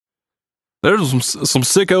There's some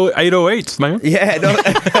sick 808s, man. Yeah,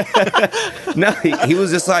 no, he was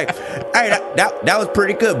just like, hey, that was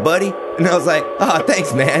pretty good, buddy. And I was like, oh,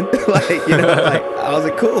 thanks, man. I was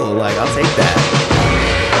like, cool, like, I'll take that.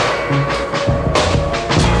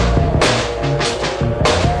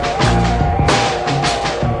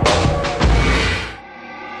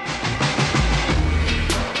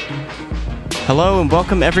 Hello and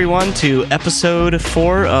welcome everyone to episode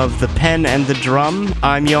 4 of The Pen and the Drum.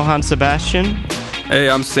 I'm Johann Sebastian. Hey,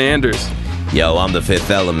 I'm Sanders. Yo, I'm the Fifth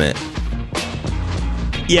Element.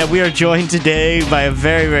 Yeah, we are joined today by a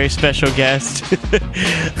very, very special guest,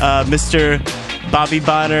 Mr. Bobby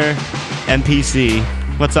Bonner, MPC.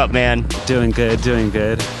 What's up, man? Doing good.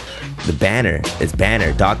 The Banner. It's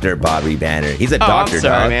Banner. Dr. Bobby Banner. He's a doctor, I'm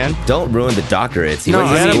sorry, dog. man. Don't ruin the doctorates. No,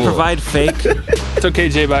 You gotta cool. provide fake. It's okay,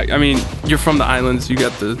 J-Back. I mean, you're from the islands. You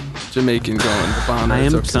got the Jamaican going. The Bonner. I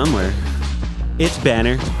It's am okay. somewhere. It's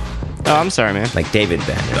Banner. Oh, I'm sorry, man. Like David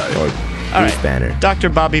Banner or Bruce All right. Banner. Dr.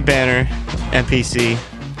 Bobby Banner, MPC.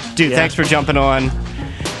 Dude, Yeah. thanks for jumping on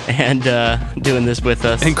and doing this with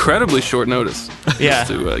us. Incredibly short notice. Yeah. Just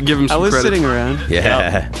to give him I some was credit. sitting around.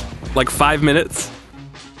 Yeah. Like 5 minutes.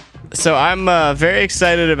 So I'm very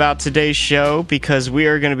excited about today's show because we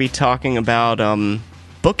are going to be talking about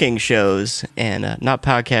booking shows and not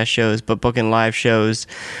podcast shows, but booking live shows.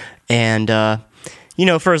 And,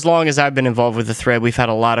 for as long as I've been involved with the thread, we've had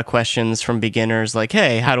a lot of questions from beginners like,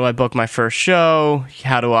 hey, how do I book my first show?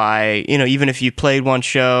 How do I, even if you played one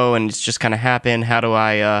show and it's just kind of happened, how do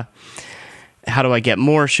I get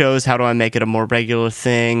more shows? How do I make it a more regular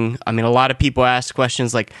thing? I mean, a lot of people ask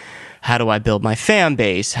questions like, how do I build my fan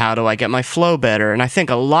base? How do I get my flow better? And I think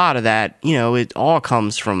a lot of that, it all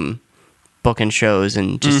comes from booking shows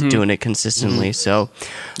and just doing it consistently. So I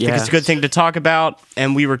think it's a good thing to talk about.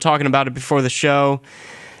 And we were talking about it before the show.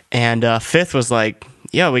 And Fifth was like,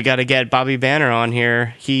 yeah, we got to get Bobby Banner on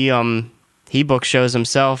here. He books shows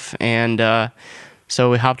himself. And so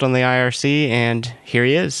we hopped on the IRC and here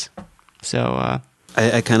he is. So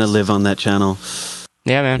I kind of live on that channel.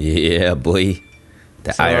 yeah, man. Yeah, boy.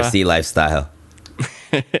 The So, IRC lifestyle.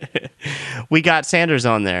 We got Sanders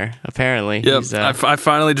on there, apparently. Yep. He's, I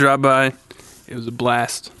finally dropped by. It was a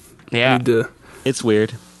blast. yeah. Need to It's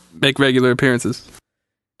weird. make regular appearances.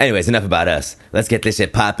 Anyways, enough about us. Let's get this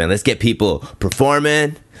shit popping. Let's get people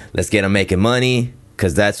performing. Let's get them making money,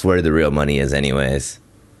 because that's where the real money is anyways.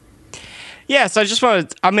 Yeah, so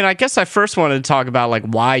I guess I first wanted to talk about, like,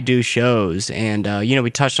 why do shows? And, we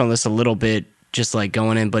touched on this a little bit just, like,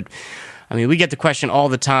 going in, but, I mean, we get the question all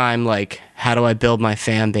the time, like, how do I build my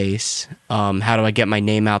fan base? How do I get my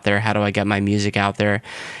name out there? How do I get my music out there?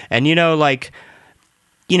 And,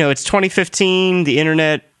 it's 2015, the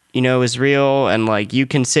internet, is real, and, like, you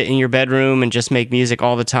can sit in your bedroom and just make music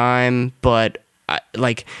all the time, but,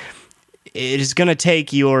 it is going to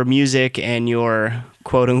take your music and your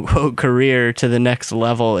quote-unquote career to the next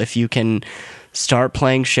level if you can start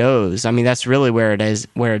playing shows. I mean, that's really where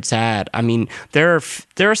it's at. I mean, there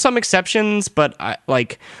are some exceptions, but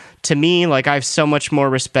to me, like, I have so much more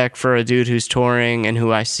respect for a dude who's touring and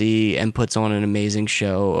who I see and puts on an amazing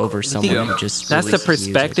show over someone who just That's the releases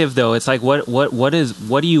perspective, music. though. It's like, what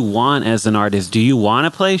do you want as an artist? Do you want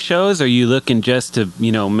to play shows? Or are you looking just to,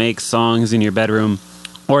 make songs in your bedroom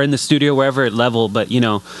or in the studio, wherever at level? But,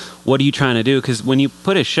 what are you trying to do? Because when you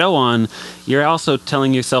put a show on, you're also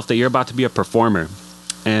telling yourself that you're about to be a performer.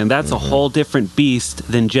 And that's a whole different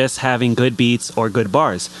beast than just having good beats or good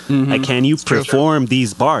bars. Like, can you perform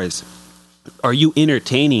these bars? Are you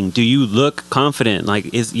entertaining? Do you look confident?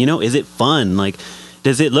 Like, is it fun? Like,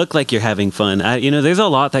 does it look like you're having fun? There's a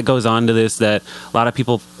lot that goes on to this that a lot of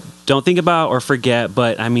people don't think about or forget.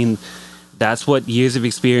 But I mean, that's what years of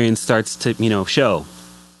experience starts to, show.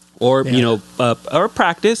 Or, or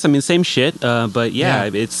practice. I mean, same shit. But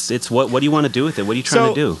it's what do you want to do with it? What are you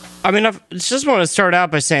trying to do? I mean, I just want to start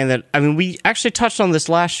out by saying that, I mean, we actually touched on this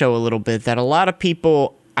last show a little bit, that a lot of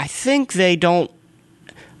people, I think they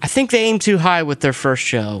aim too high with their first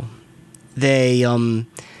show. They want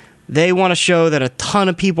a show that a ton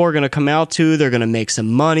of people are going to come out to. They're going to make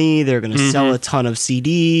some money. They're going to sell a ton of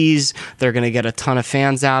CDs. They're going to get a ton of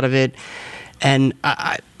fans out of it. And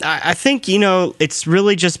I think, it's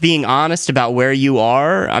really just being honest about where you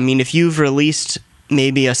are. I mean, if you've released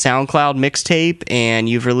maybe a SoundCloud mixtape and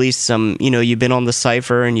you've released some, you've been on the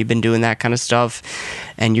Cypher and you've been doing that kind of stuff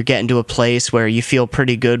and you're getting to a place where you feel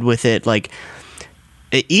pretty good with it, like,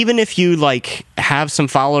 even if you like have some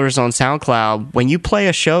followers on SoundCloud, when you play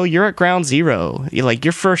a show, you're at ground zero. Like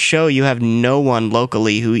your first show, you have no one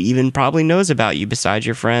locally who even probably knows about you besides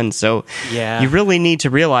your friends. So you really need to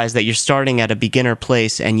realize that you're starting at a beginner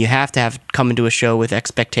place, and you have to have come into a show with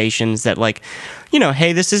expectations that, like, you know,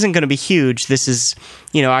 hey, this isn't going to be huge. This is,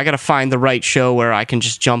 you know, I got to find the right show where I can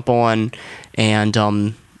just jump on and,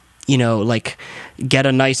 you know, like get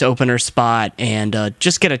a nice opener spot and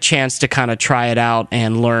just get a chance to kind of try it out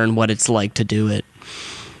and learn what it's like to do it.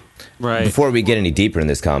 Right. Before we get any deeper in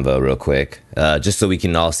this convo, real quick, just so we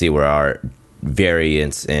can all see where our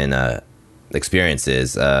variance in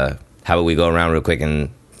experiences, how about we go around real quick and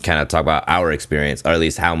kind of talk about our experience, or at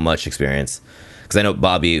least how much experience? Because I know,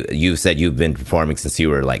 Bobby, you said you've been performing since you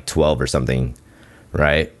were like 12 or something,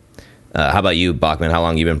 right? How about you, Bachman? How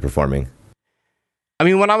long have you been performing? I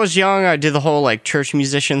mean, when I was young, I did the whole like church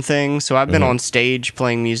musician thing. So I've been on stage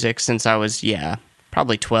playing music since I was,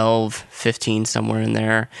 probably 12, 15, somewhere in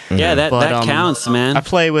there. Yeah, that counts, man. I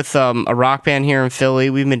play with a rock band here in Philly.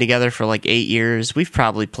 We've been together for like 8 years. We've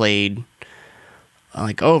probably played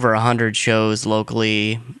like over 100 shows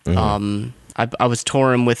locally. I was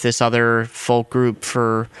touring with this other folk group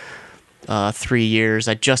for 3 years.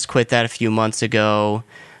 I just quit that a few months ago.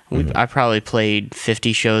 I probably played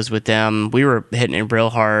 50 shows with them. We were hitting it real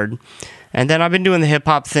hard. And then I've been doing the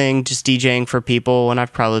hip-hop thing, just DJing for people, and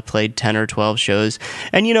I've probably played 10 or 12 shows.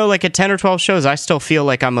 And, you know, like at 10 or 12 shows, I still feel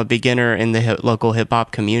like I'm a beginner in the local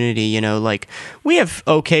hip-hop community. You know, like we have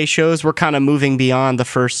okay shows. We're kind of moving beyond the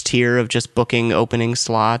first tier of just booking opening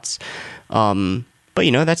slots. But,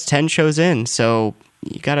 you know, that's 10 shows in, so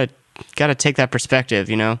you gotta take that perspective,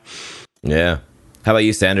 you know? Yeah. How about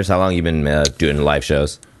you, Sanders? How long have you been doing live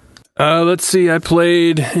shows? Let's see. I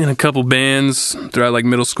played in a couple bands throughout like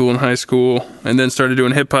middle school and high school, and then started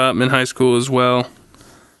doing hip hop in high school as well.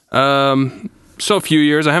 So a few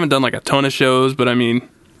years. I haven't done like a ton of shows, but I mean,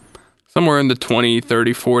 somewhere in the 20,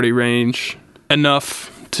 30, 40 range. Enough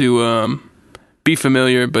to be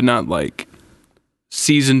familiar, but not like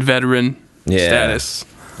seasoned veteran status.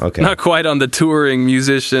 Okay. Not quite on the touring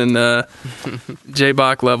musician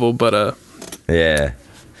J-Bach level, but yeah.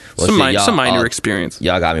 Well, some minor experience.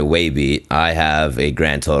 Y'all got me way beat. I have a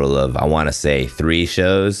grand total of, I want to say, 3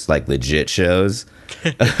 shows, like legit shows.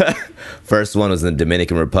 First one was in the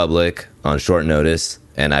Dominican Republic on short notice,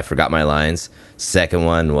 and I forgot my lines. Second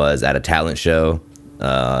one was at a talent show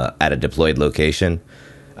at a deployed location.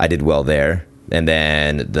 I did well there. And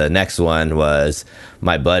then the next one was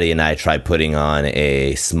my buddy and I tried putting on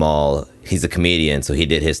a small, he's a comedian, so he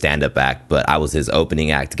did his stand-up act, but I was his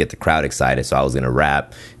opening act to get the crowd excited, so I was going to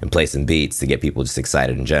rap and play some beats to get people just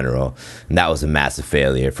excited in general. And that was a massive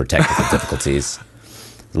failure for technical difficulties.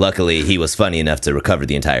 Luckily, he was funny enough to recover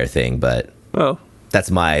the entire thing, but that's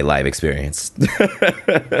my live experience.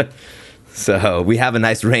 So we have a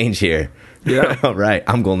nice range here. Yeah. All right,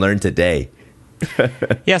 I'm going to learn today.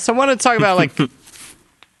 Yeah, so I want to talk about like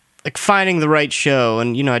finding the right show,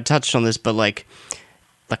 and you know I touched on this, but like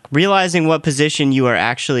realizing what position you are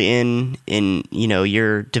actually in you know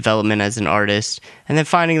your development as an artist, and then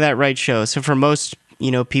finding that right show. So for most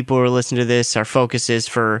people who are listening to this, our focus is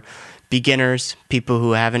for beginners, people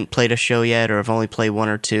who haven't played a show yet or have only played 1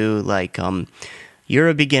 or 2. Like you're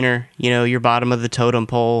a beginner, you're bottom of the totem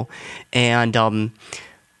pole, and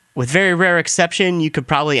with very rare exception, you could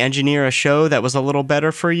probably engineer a show that was a little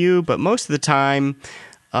better for you. But most of the time,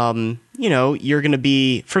 you're going to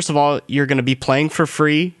be, first of all, you're going to be playing for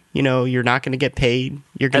free. You're not going to get paid.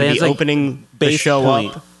 You're going to be opening the show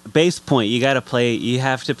up. Base point, you got to play. You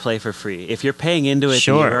have to play for free. If you're paying into it,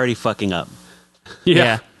 then you're already fucking up.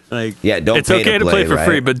 Yeah. Don't. It's pay okay to play for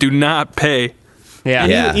free, but do not pay.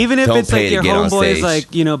 Yeah. Even if it's like your homeboy's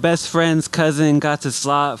like, best friend's cousin got to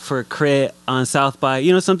slot for a crit on South by,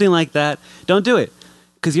 something like that. Don't do it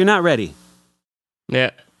because you're not ready.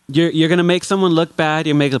 Yeah. You're going to make someone look bad.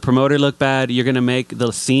 You're going to make the promoter look bad. You're going to make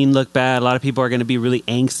the scene look bad. A lot of people are going to be really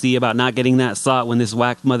angsty about not getting that slot when this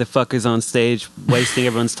whack motherfucker's on stage wasting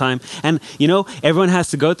everyone's time. And, everyone has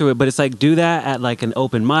to go through it, but it's like do that at like an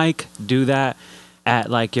open mic. Do that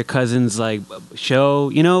at like your cousin's like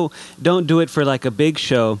show, don't do it for like a big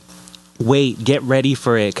show. Wait, get ready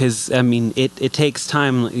for it, because I mean it takes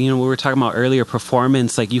time. We were talking about earlier,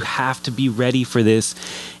 performance, like you have to be ready for this.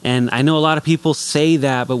 And I know a lot of people say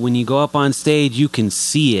that, but when you go up on stage you can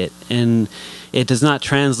see it and it does not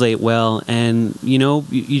translate well. And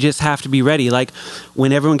you just have to be ready. Like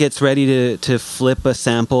when everyone gets ready to flip a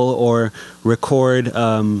sample or record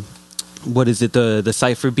what is it, the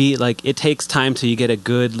cypher beat, like it takes time till you get a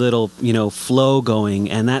good little flow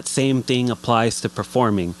going, and that same thing applies to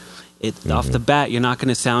performing. Off the bat, you're not going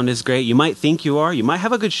to sound as great. You might think you are. You might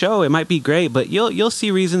have a good show. It might be great, but you'll see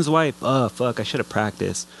reasons why. Oh fuck, I should have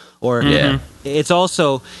practiced. Or it's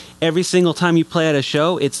also every single time you play at a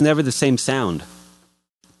show, it's never the same sound.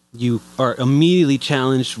 You are immediately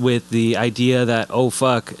challenged with the idea that, oh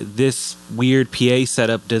fuck, this weird PA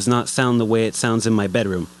setup does not sound the way it sounds in my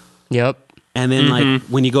bedroom. Yep. And then like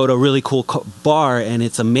when you go to a really cool bar and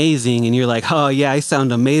it's amazing and you're like, oh yeah, I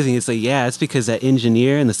sound amazing. It's like, yeah, it's because that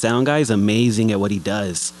engineer and the sound guy is amazing at what he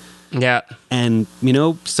does. Yeah. And,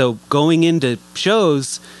 so going into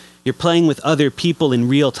shows, you're playing with other people in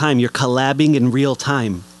real time. You're collabing in real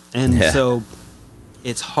time. And so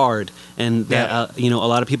it's hard. And that, a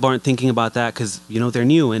lot of people aren't thinking about that because, they're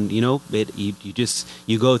new and, you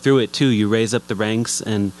go through it too. You raise up the ranks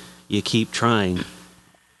and you keep trying.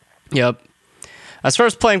 Yep. As far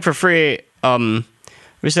as playing for free,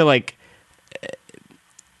 we say like,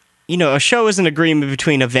 a show is an agreement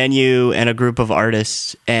between a venue and a group of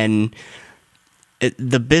artists, and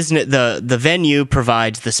the venue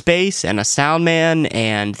provides the space and a sound man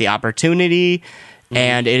and the opportunity.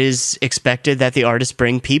 And it is expected that the artists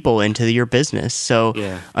bring people into your business. So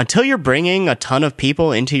until you're bringing a ton of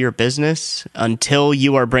people into your business, until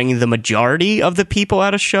you are bringing the majority of the people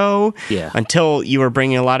at a show, until you are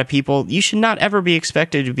bringing a lot of people, you should not ever be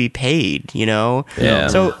expected to be paid, Yeah.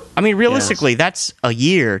 So, I mean, realistically, that's a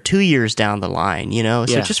year, 2 years down the line,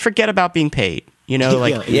 So just forget about being paid.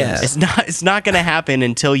 It's not going to happen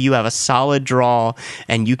until you have a solid draw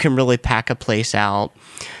and you can really pack a place out.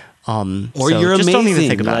 Or you're just amazing. Don't even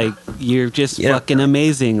think about it. You're just fucking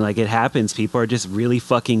amazing. Like it happens. People are just really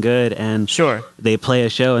fucking good, and they play a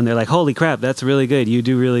show and they're like, "Holy crap, that's really good. You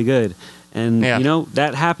do really good." And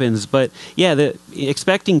that happens. But the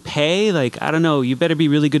expecting pay, like I don't know. You better be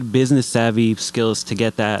really good business savvy skills to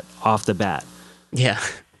get that off the bat. Yeah.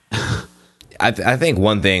 I think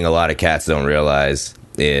one thing a lot of cats don't realize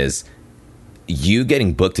is you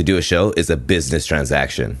getting booked to do a show is a business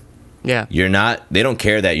transaction. Yeah. They don't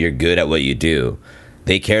care that you're good at what you do.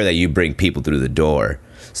 They care that you bring people through the door.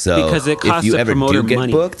 So because it costs if you ever do get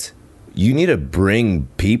money. booked, you need to bring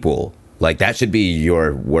people. Like that should be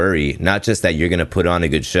your worry. Not just that you're going to put on a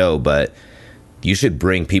good show, but you should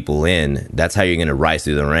bring people in. That's how you're going to rise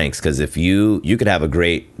through the ranks. Because if you could have a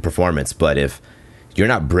great performance, but if you're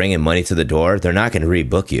not bringing money to the door, they're not going to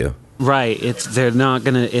rebook you. Right, it's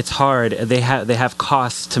hard. They have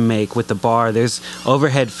costs to make with the bar. There's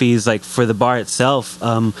overhead fees like for the bar itself,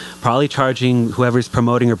 probably charging whoever's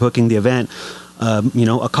promoting or booking the event,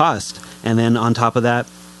 a cost. And then on top of that,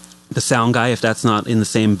 the sound guy, if that's not in the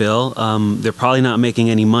same bill, they're probably not making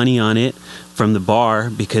any money on it from the bar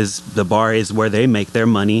because the bar is where they make their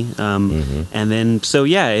money. And then, so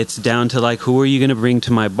it's down to like, who are you going to bring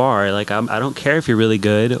to my bar? Like, I don't care if you're really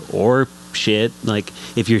good or shit. Like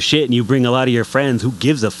if you're shit and you bring a lot of your friends, who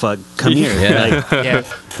gives a fuck? Come here.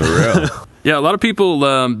 For real. Yeah, a lot of people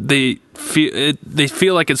they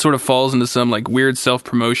feel like it sort of falls into some like weird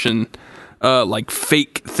self-promotion like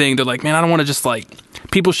fake thing. They're like, man, I don't want to just like,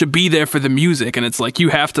 people should be there for the music, and it's like you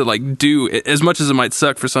have to like do it, as much as it might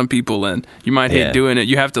suck for some people and you might hate doing it,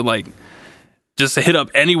 you have to like just hit up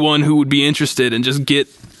anyone who would be interested and just get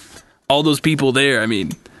all those people there. I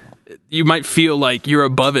mean, you might feel like you're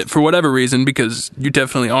above it for whatever reason, because you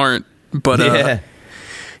definitely aren't. But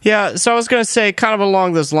so I was going to say kind of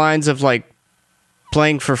along those lines of like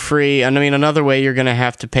playing for free. And I mean, another way you're going to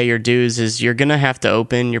have to pay your dues is you're going to have to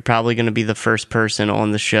open. You're probably going to be the first person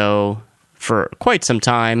on the show for quite some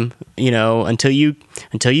time, until you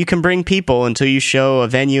can bring people, until you show a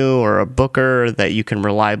venue or a booker that you can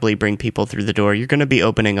reliably bring people through the door. You're going to be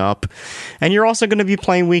opening up, and you're also going to be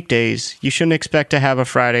playing weekdays. You shouldn't expect to have a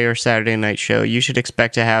Friday or Saturday night show. You should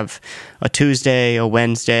expect to have a Tuesday, a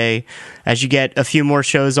Wednesday. As you get a few more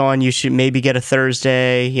shows on, you should maybe get a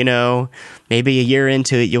Thursday, maybe a year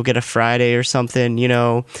into it, you'll get a Friday or something,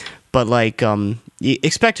 but like, you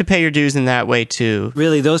expect to pay your dues in that way too.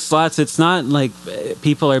 Really, those slots, it's not like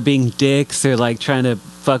people are being dicks or like trying to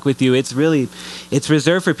fuck with you. It's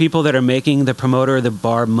reserved for people that are making the promoter or the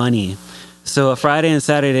bar money. So a Friday and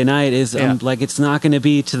Saturday night is like, it's not going to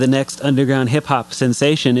be to the next underground hip hop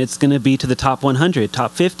sensation. It's going to be to the top 100,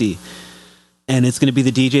 top 50. And it's going to be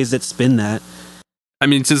the DJs that spin that. I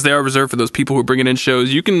mean, since they are reserved for those people who are bringing in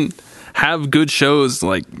shows, you can have good shows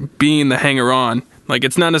like being the hanger-on. Like,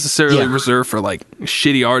 it's not necessarily reserved for, like,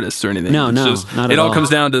 shitty artists or anything. No, it's not at all. It all comes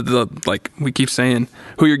down to, like, we keep saying,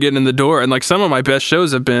 who you're getting in the door. And, like, some of my best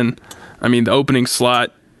shows have been, I mean, the opening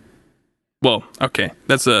slot. Well, okay,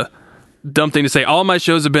 that's a dumb thing to say. All my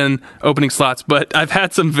shows have been opening slots, but I've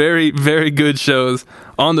had some very, very good shows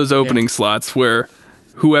on those opening slots where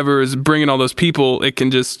whoever is bringing all those people, it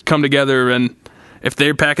can just come together, and if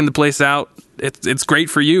they're packing the place out, it's great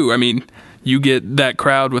for you. I mean, you get that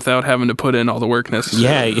crowd without having to put in all the work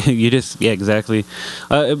necessary. Yeah, exactly.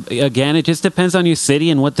 Again, it just depends on your city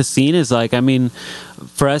and what the scene is like. I mean,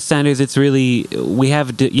 for us Sanders, it's really, we have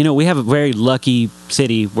a very lucky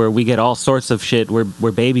city where we get all sorts of shit.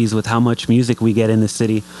 We're babies with how much music we get in the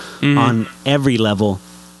city on every level.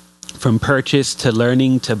 From purchase to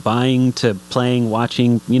learning to buying to playing,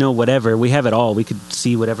 watching, whatever. We have it all. We could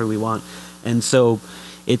see whatever we want. And so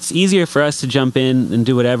it's easier for us to jump in and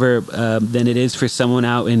do whatever than it is for someone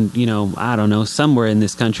out in, I don't know, somewhere in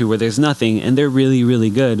this country where there's nothing and they're really, really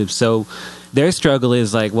good. So their struggle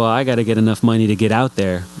is like, well, I got to get enough money to get out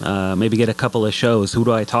there, maybe get a couple of shows. Who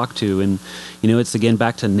do I talk to? And, it's again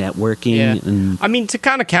back to networking. Yeah. And I mean, to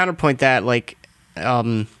kind of counterpoint that, like,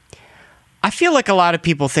 I feel like a lot of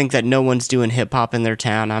people think that no one's doing hip hop in their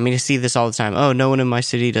town. I mean, I see this all the time. Oh, no one in my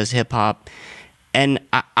city does hip hop. And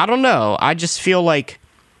I don't know. I just feel like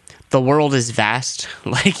the world is vast,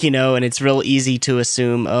 and it's real easy to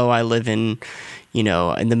assume, oh, I live in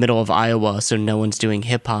the middle of Iowa, so no one's doing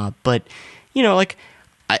hip hop. But,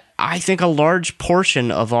 I think a large portion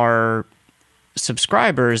of our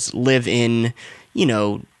subscribers live in,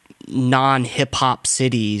 non-hip hop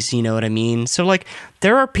cities, you know what I mean? So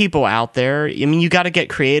there are people out there. I mean, you got to get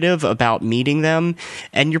creative about meeting them,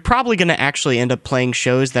 and you're probably going to actually end up playing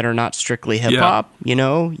shows that are not strictly hip hop.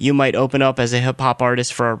 Yeah. You might open up as a hip hop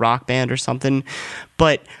artist for a rock band or something,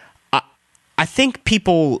 but I think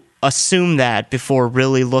people assume that before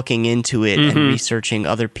really looking into it and researching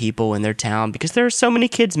other people in their town, because there are so many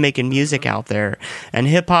kids making music out there, and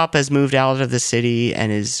hip hop has moved out of the city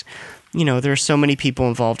and is, there are so many people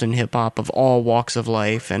involved in hip hop of all walks of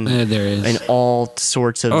life and there is. in all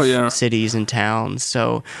sorts of cities and towns.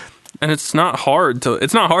 So, and it's not hard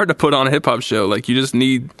to put on a hip hop show. Like, you just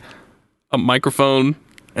need a microphone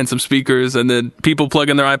and some speakers, and then people plug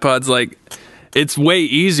in their iPods. Like, it's way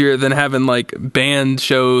easier than having band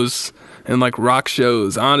shows and rock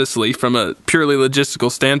shows, honestly, from a purely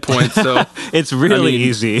logistical standpoint. So it's really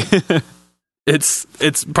easy.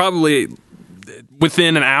 it's probably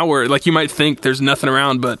within an hour. You might think there's nothing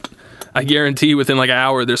around, but I guarantee within an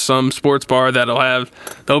hour there's some sports bar that'll have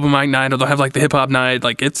the open mic night, or they'll have the hip hop night.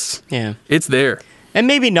 It's there. And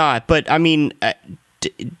maybe not, but I mean,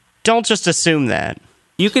 don't just assume that.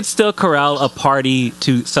 You could still corral a party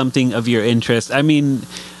to something of your interest. I mean,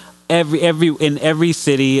 in every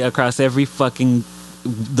city across every fucking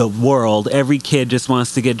the world, every kid just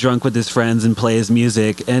wants to get drunk with his friends and play his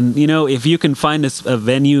music. And if you can find a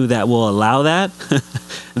venue that will allow that,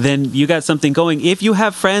 then you got something going. If you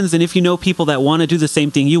have friends and if you know people that want to do the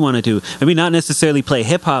same thing you want to do, I mean, not necessarily play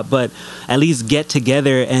hip hop, but at least get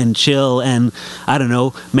together and chill and, I don't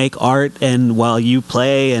know, make art, and while you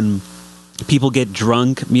play and people get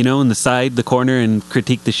drunk, in the corner and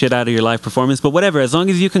critique the shit out of your live performance. But whatever, as long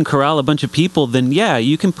as you can corral a bunch of people, then yeah,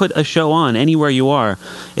 you can put a show on anywhere you are.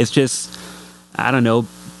 It's just, I don't know,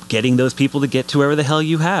 getting those people to get to wherever the hell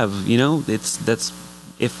you have. That's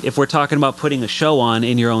if we're talking about putting a show on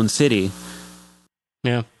in your own city.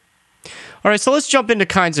 Yeah. All right, so let's jump into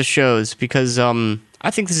kinds of shows, because I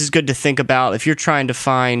think this is good to think about if you're trying to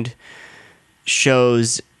find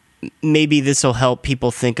shows. Maybe this will help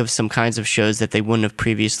people think of some kinds of shows that they wouldn't have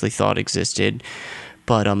previously thought existed.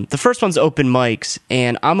 But the first one's open mics,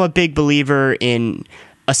 and I'm a big believer in,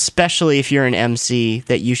 especially if you're an MC,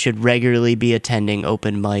 that you should regularly be attending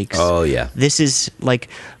open mics. Oh, yeah. This is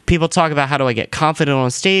people talk about, how do I get confident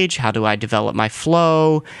on stage? How do I develop my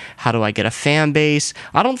flow? How do I get a fan base?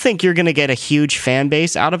 I don't think you're going to get a huge fan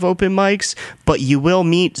base out of open mics, but you will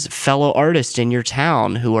meet fellow artists in your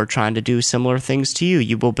town who are trying to do similar things to you.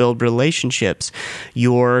 You will build relationships.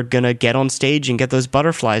 You're going to get on stage and get those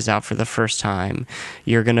butterflies out for the first time.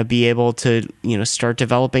 You're going to be able to, start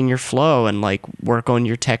developing your flow and work on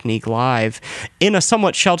your technique live in a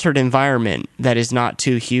somewhat sheltered environment that is not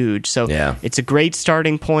too huge. So It's a great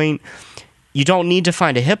starting point. You don't need to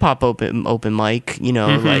find a hip hop open mic,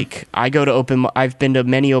 I go to I've been to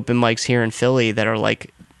many open mics here in Philly that are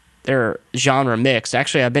they're genre mixed.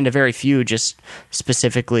 Actually, I've been to very few just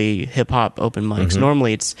specifically hip hop open mics.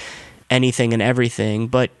 Normally it's anything and everything,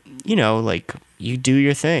 but you do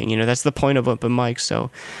your thing. That's the point of open mics.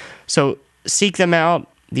 So seek them out.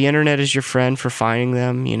 The internet is your friend for finding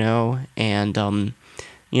them, and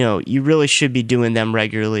you really should be doing them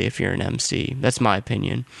regularly if you're an MC. That's my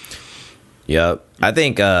opinion. Yeah, I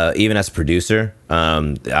think even as a producer,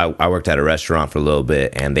 I worked at a restaurant for a little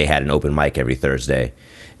bit, and they had an open mic every Thursday.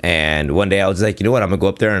 And one day I was like, you know what, I'm going to go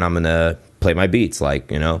up there and I'm going to play my beats,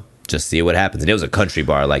 just see what happens. And it was a country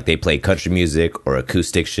bar. Like, they played country music or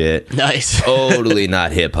acoustic shit. Nice. Totally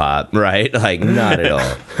not hip hop, right? Like, not at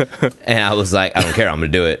all. And I was like, I don't care, I'm gonna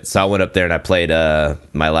do it. So I went up there and I played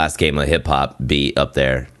my last game of hip hop beat up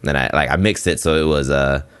there. And I mixed it so it was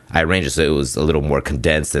I arranged it so it was a little more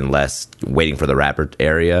condensed and less waiting for the rapper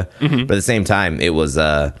area. But at the same time, it was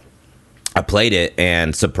I played it,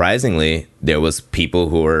 and surprisingly, there was people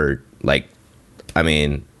who were like, I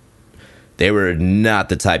mean, they were not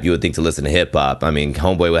the type you would think to listen to hip hop. I mean,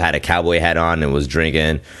 homeboy had a cowboy hat on and was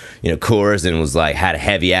drinking, Coors, and was like, had a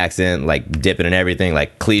heavy accent, like dipping and everything,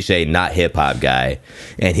 like cliche, not hip hop guy.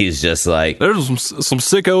 And he's just like, there's some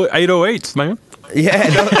sick 808s, man. Yeah,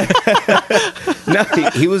 no,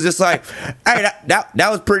 he was just like, hey, that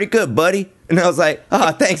was pretty good, buddy. And I was like,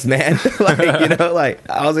 oh, thanks, man. Like,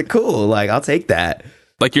 I was like, cool, like, I'll take that.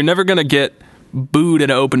 Like, you're never gonna get booed at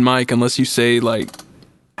an open mic unless you say like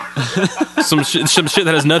some shit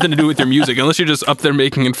that has nothing to do with your music, unless you're just up there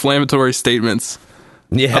making inflammatory statements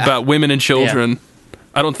about women and children.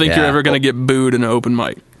 I don't think you're ever going to get booed in an open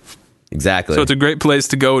mic. Exactly. So it's a great place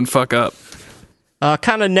to go and fuck up.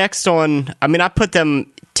 Kind of next on, I mean, I put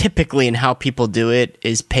them typically in how people do it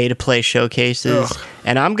is pay-to-play showcases. Ugh.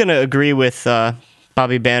 And I'm going to agree with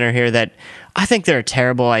Bobby Banner here that I think they're a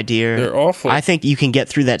terrible idea. They're awful. I think you can get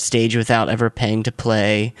through that stage without ever paying to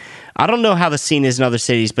play. I don't know how the scene is in other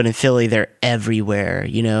cities, but in Philly, they're everywhere.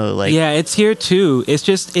 Like, yeah, it's here too. It's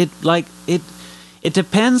just it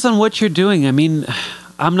depends on what you're doing. I mean,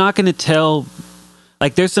 I'm not going to tell.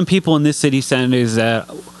 Like, there's some people in this city centers that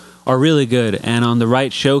are really good, and on the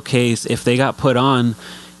right showcase, if they got put on,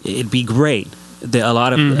 it'd be great. A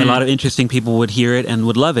lot of interesting people would hear it and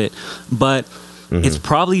would love it, but it's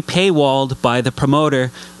probably paywalled by the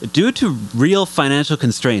promoter due to real financial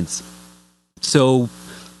constraints. So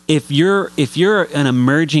if you're an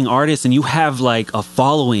emerging artist and you have like a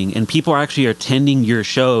following and people are actually attending your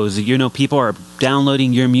shows, people are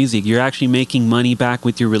downloading your music, you're actually making money back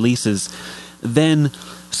with your releases, then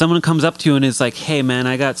someone comes up to you and is like, hey man,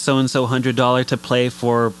 I got so-and-so $100 to play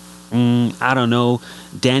for, I don't know,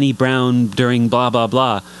 Danny Brown during blah, blah,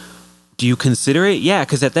 blah. Do you consider it? Yeah,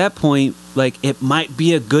 because at that point, like, it might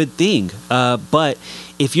be a good thing. But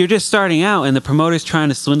if you're just starting out and the promoter's trying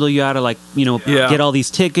to swindle you out of, like, get all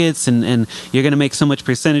these tickets and you're going to make so much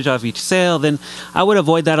percentage off each sale, then I would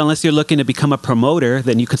avoid that unless you're looking to become a promoter.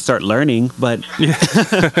 Then you could start learning. But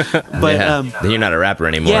then you're not a rapper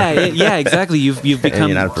anymore. Yeah, exactly. You've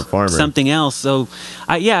become you're not a performer. Something else. So,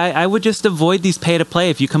 I would just avoid these pay to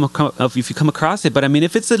play if you come across it. But I mean,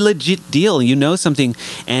 if it's a legit deal, something,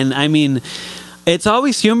 and I mean, it's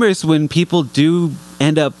always humorous when people do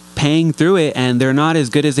end up paying through it and they're not as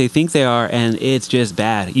good as they think they are, and it's just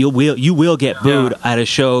bad. You will get booed at a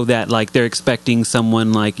show that, like, they're expecting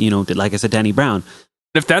someone like, like I said, Danny Brown.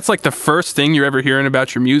 If that's like the first thing you're ever hearing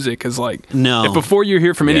about your music, is like, no. If before you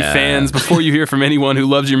hear from any fans, before you hear from anyone who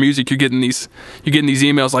loves your music, you're getting these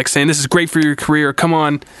emails like saying, this is great for your career, come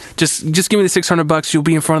on, just give me the $600, you'll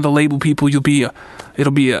be in front of the label people, it'll be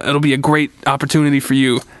a great opportunity for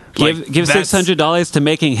you. Give $600 to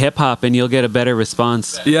making hip hop and you'll get a better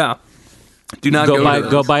response. Yeah. Do not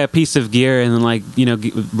go buy a piece of gear and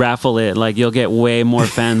then raffle it. Like, you'll get way more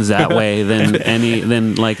fans that way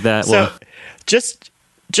than like that. So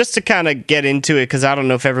just to kind of get into it, because I don't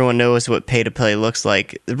know if everyone knows what pay-to-play looks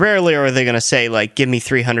like. Rarely are they going to say, like, give me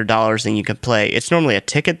 $300 and you can play. It's normally a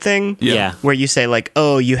ticket thing. Yeah. Where you say, like,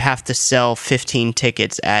 oh, you have to sell 15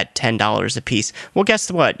 tickets at $10 a piece. Well, guess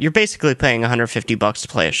what? You're basically paying $150 to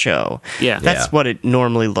play a show. Yeah. That's what it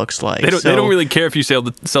normally looks like. They don't really care if you sell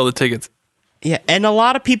the tickets. Yeah, and a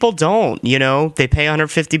lot of people don't, they pay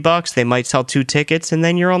 $150, they might sell 2 tickets, and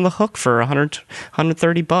then you're on the hook for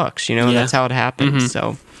 $130, and that's how it happens.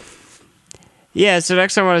 So, so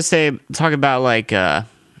next I want to talk about, like,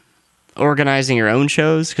 organizing your own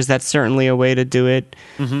shows, because that's certainly a way to do it.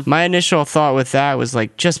 My initial thought with that was,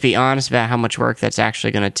 like, just be honest about how much work that's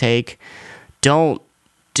actually going to take. Don't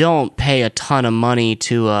pay a ton of money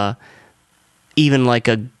to even like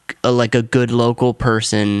a good local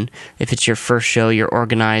person. If it's your first show you're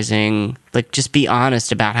organizing, like, just be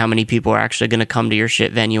honest about how many people are actually going to come to your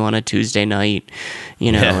shit venue on a Tuesday night,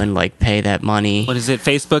 and, like, pay that money. What is it?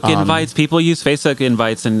 Facebook invites? People use Facebook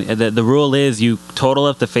invites, and the rule is you total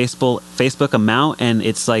up the Facebook amount, and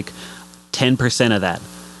it's like 10% of that.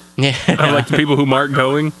 Yeah. Like the people who aren't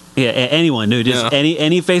going. Yeah, anyone, dude. Just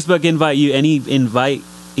any Facebook invite any invite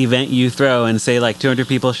event you throw and say like 200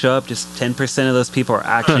 people show up, just 10% of those people are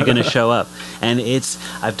actually going to show up. And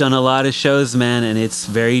I've done a lot of shows, man, and it's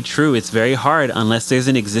very true. It's very hard unless there's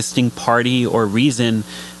an existing party or reason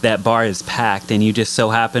that bar is packed and you just so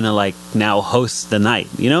happen to like now host the night,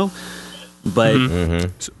 you know? But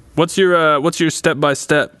So what's your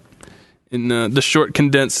step-by-step in the short,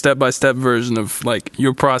 condensed step-by-step version of like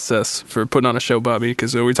your process for putting on a show, Bobby?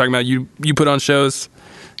 Because we're talking about you put on shows.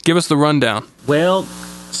 Give us the rundown. Well,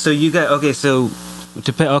 so you got so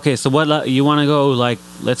what you want to go like?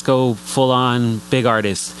 Let's go full on big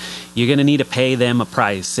artist. You're gonna need to pay them a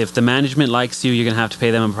price. If the management likes you, you're gonna have to pay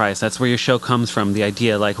them a price. That's where your show comes from. The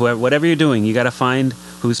idea, like whatever you're doing, you got to find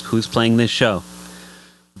who's playing this show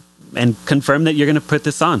and confirm that you're gonna put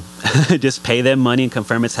this on. Just pay them money and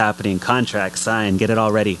confirm it's happening. Contract, sign, get it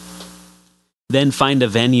all ready. Then find a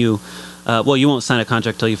venue. Well, you won't sign a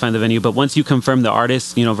contract till you find the venue, but once you confirm the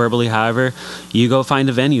artist, verbally, however, you go find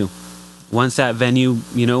a venue. Once that venue,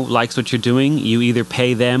 likes what you're doing, you either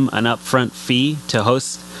pay them an upfront fee to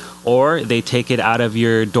host, or they take it out of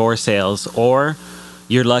your door sales, or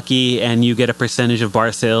you're lucky and you get a percentage of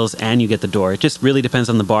bar sales and you get the door. It just really depends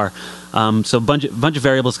on the bar. So a bunch of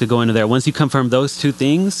variables could go into there. Once you confirm those two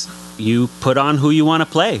things, you put on who you want to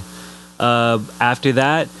play. After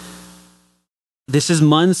that, this is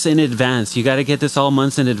months in advance. You got to get this all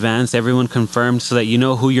months in advance, everyone confirmed, so that you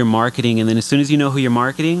know who you're marketing. And then as soon as you know who you're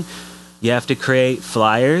marketing, you have to create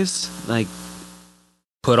flyers, like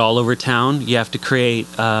put all over town. You have to create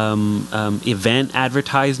event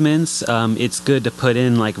advertisements. It's good to put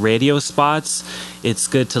in like radio spots. It's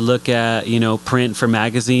good to look at, print for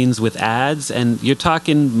magazines with ads. And you're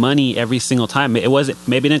talking money every single time. Maybe it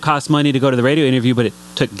didn't cost money to go to the radio interview, but it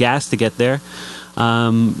took gas to get there.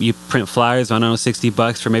 You print flyers,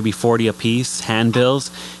 $60 for maybe 40 a piece,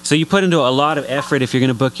 handbills. So you put into a lot of effort. If you're going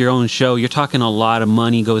to book your own show, you're talking a lot of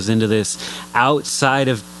money goes into this outside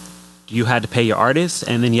of you had to pay your artists,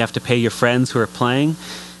 and then you have to pay your friends who are playing.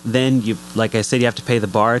 Then you, like I said, you have to pay the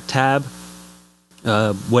bar tab,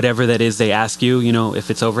 whatever that is they ask you,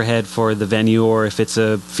 if it's overhead for the venue or if it's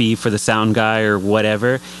a fee for the sound guy or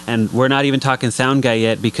whatever. And we're not even talking sound guy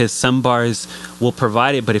yet, because some bars will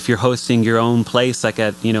provide it, but if you're hosting your own place, like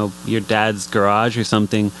at, your dad's garage or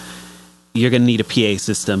something, you're going to need a PA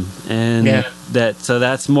system. And so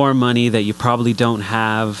that's more money that you probably don't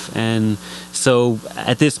have. And so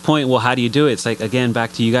at this point, well, how do you do it? It's like, again,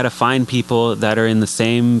 back to, you got to find people that are in the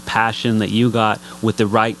same passion that you got with the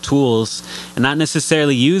right tools, and not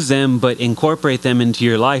necessarily use them, but incorporate them into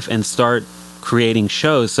your life and start creating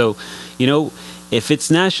shows. So, if it's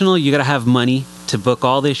national, you got to have money to book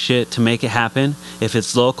all this shit to make it happen. If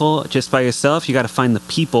it's local, just by yourself, you got to find the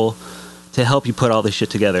people to help you put all this shit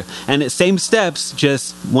together. And it's same steps,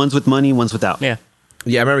 just one's with money, one's without. Yeah, I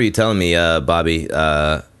remember you telling me, Bobby,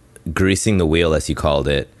 greasing the wheel, as you called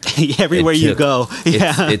it. Everywhere you go.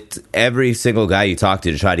 Yeah. It's every single guy you talk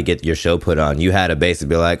to try to get your show put on. You had to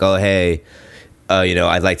basically be like, oh, hey,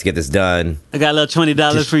 I'd like to get this done. I got a little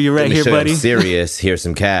 $20 for you right here, buddy. I'm serious. Here's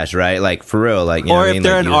some cash, right? Like, for real. Like, or if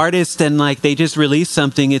they're an artist and like they just release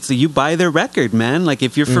something, it's you buy their record, man. Like,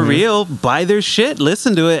 if you're for real, buy their shit,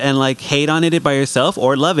 listen to it, and like hate on it by yourself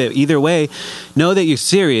or love it. Either way, know that you're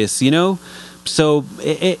serious. So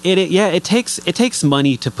it takes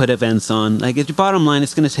money to put events on. Like, at your bottom line,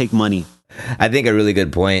 it's going to take money. I think a really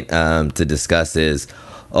good point to discuss is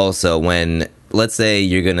also when, let's say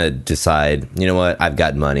you're going to decide, you know what, I've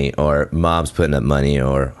got money, or mom's putting up money,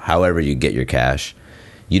 or however you get your cash,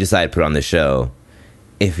 you decide to put on the show.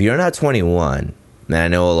 If you're not 21, and I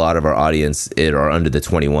know a lot of our audience are under the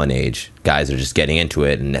 21 age, guys are just getting into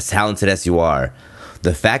it, and as talented as you are,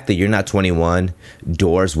 the fact that you're not 21,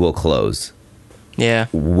 doors will close. Yeah.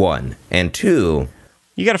 One. And two,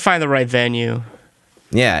 you got to find the right venue.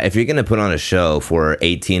 Yeah, if you're going to put on a show for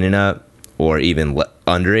 18 and up, or even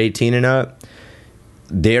under 18 and up,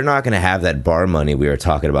 they're not going to have that bar money we were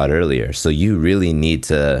talking about earlier. So you really need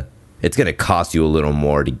to, it's going to cost you a little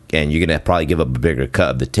more, and you're going to probably give up a bigger cut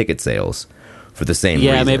of the ticket sales for the same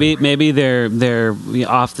reason. Yeah, maybe their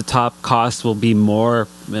off the top cost will be more,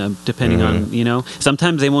 depending on,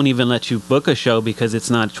 sometimes they won't even let you book a show because it's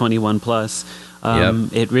not 21 plus.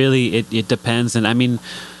 It really, it depends. And I mean,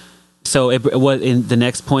 so what in the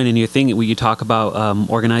next point in your thing where you talk about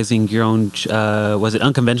organizing your own, was it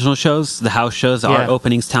unconventional shows, the house shows, the art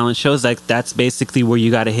openings, talent shows? Like, that's basically where you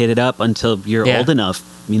got to hit it up until you're old enough.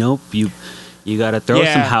 You got to throw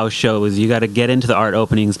some house shows. You got to get into the art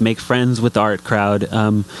openings, make friends with the art crowd.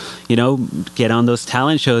 Get on those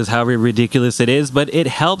talent shows, however ridiculous it is, but it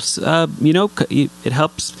helps. It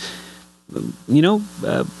helps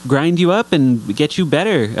grind you up and get you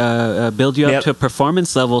better, build you up to a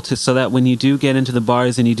performance level so that when you do get into the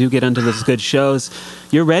bars and you do get into those good shows,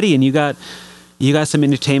 you're ready and you got some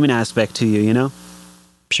entertainment aspect to you,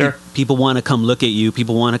 Sure. People want to come look at you.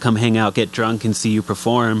 People want to come hang out, get drunk, and see you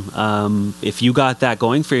perform. If you got that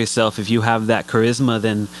going for yourself, if you have that charisma,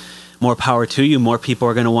 then more power to you. More people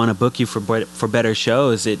are going to want to book you for better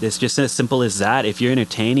shows. It's just as simple as that. If you're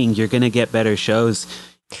entertaining, you're going to get better shows.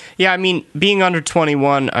 Yeah, I mean, being under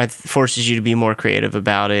 21 forces you to be more creative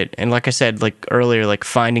about it. And like I said, like earlier, like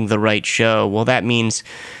finding the right show. Well, that means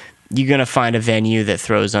you're going to find a venue that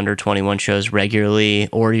throws under 21 shows regularly,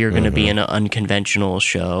 or you're going to be in an unconventional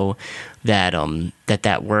show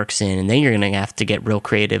that works in, and then you're going to have to get real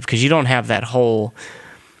creative because you don't have that whole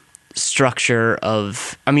structure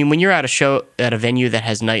of, I mean, when you're at a venue that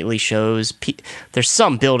has nightly shows, there's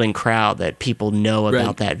some building crowd that people know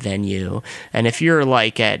about that venue. And if you're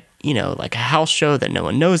like at, like a house show that no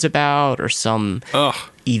one knows about, or some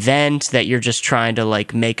event that you're just trying to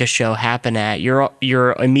like make a show happen at,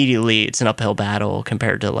 you're immediately, it's an uphill battle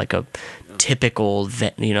compared to like a typical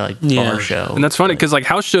bar show. And that's funny because like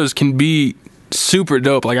house shows can be super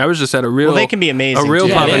dope. Like I was just at they can be amazing. A real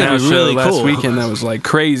poppin' house show really last cool. weekend that was like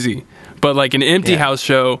crazy. But like an empty house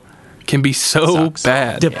show can be so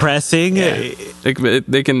bad, depressing. Yeah.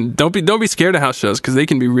 They can don't be scared of house shows because they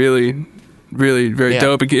can be really, really very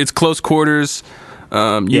dope. It's close quarters.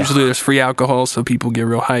 Usually there's free alcohol, so people get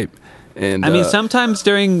real hype. And I mean, sometimes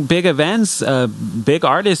during big events, big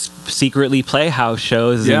artists secretly play house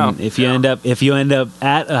shows. And if you end up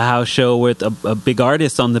at a house show with a big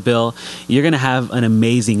artist on the bill, you're gonna have an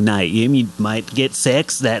amazing night. You might get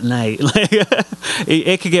sex that night.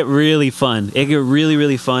 It could get really fun. It could get really,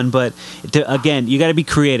 really fun. But again, you got to be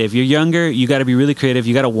creative. You're younger. You got to be really creative.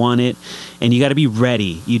 You got to want it, and you got to be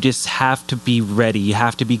ready. You just have to be ready. You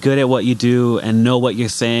have to be good at what you do and know what you're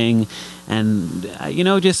saying. And,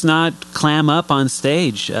 just not clam up on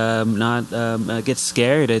stage, not get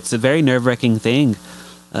scared. It's a very nerve-wracking thing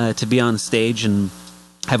to be on stage and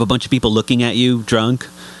have a bunch of people looking at you drunk.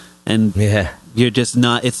 And you're just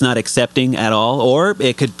it's not accepting at all. Or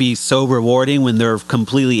it could be so rewarding when they're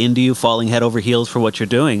completely into you, falling head over heels for what you're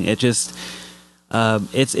doing. It just,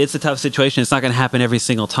 it's a tough situation. It's not going to happen every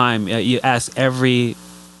single time. You ask every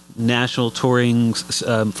national touring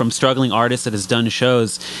from struggling artists that has done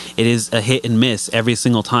shows, it is a hit and miss every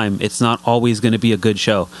single time. It's not always going to be a good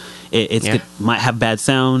show. It might have bad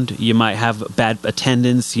sound, you might have bad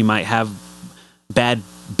attendance, you might have bad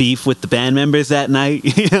beef with the band members that night.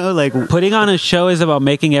 Like putting on a show is about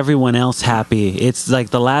making everyone else happy. It's like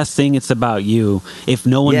the last thing, it's about you. If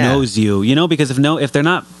no one knows you, because if they're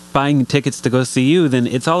not buying tickets to go see you, then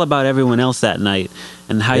it's all about everyone else that night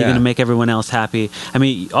and how you're going to make everyone else happy. I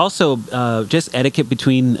mean, also just etiquette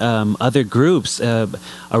between other groups.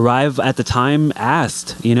 Arrive at the time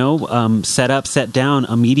asked, set up, set down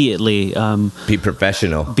immediately. Be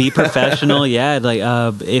professional. Yeah. Like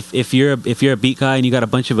if you're a beat guy and you got a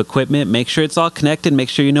bunch of equipment, make sure it's all connected. Make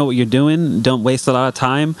sure you know what you're doing. Don't waste a lot of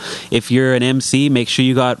time. If you're an MC, make sure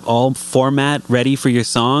you got all format ready for your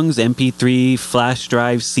songs, MP3, flash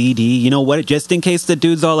drive, CD. You know what? Just in case the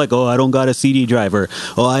dude's all like, oh, I don't got a CD driver.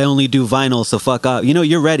 Oh, I only do vinyl, so fuck up.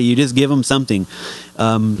 You're ready. You just give him something.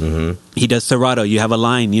 He does Serato. You have a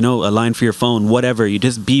line, a line for your phone, whatever. You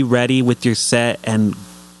just be ready with your set and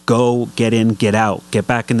go, get in, get out, get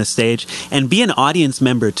back in the stage, and be an audience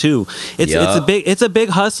member too. It's a big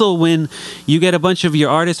hustle when you get a bunch of your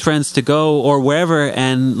artist friends to go or wherever,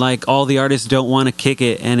 and like all the artists don't want to kick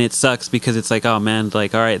it, and it sucks because it's like, oh man,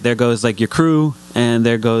 like all right, there goes like your crew, and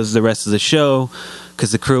there goes the rest of the show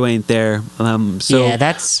because the crew ain't there.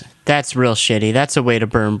 That's real shitty. That's a way to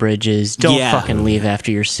burn bridges. Don't fucking leave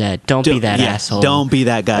after your set. Don't be that asshole. Don't be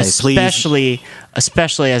that guy, please.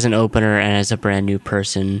 Especially as an opener and as a brand new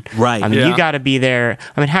person. Right. I mean, you got to be there.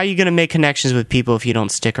 I mean, how are you going to make connections with people if you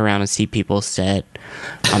don't stick around and see people's set?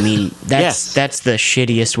 I mean, that's the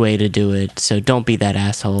shittiest way to do it. So don't be that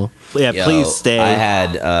asshole. Yeah, please stay. I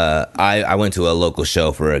had I went to a local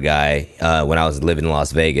show for a guy when I was living in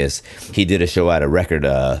Las Vegas. He did a show at a record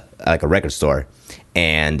store,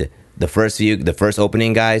 and the first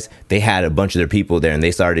opening guys, they had a bunch of their people there, and they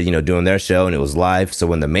started doing their show, and it was live. So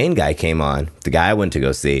when the main guy came on, the guy I went to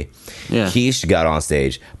go see, he got on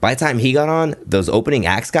stage. By the time he got on, those opening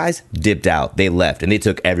acts guys dipped out. They left, and they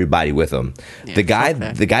took everybody with them. The guy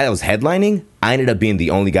that was headlining, I ended up being the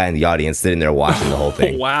only guy in the audience sitting there watching the whole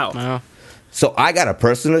thing. Wow. So I got a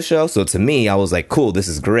personal show. So to me, I was like, cool, this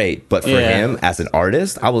is great. But for him as an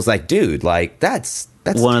artist, I was like, dude, like that's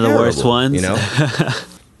one of the worst ones.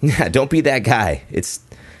 Yeah, don't be that guy. It's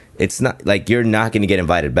it's not like you're not going to get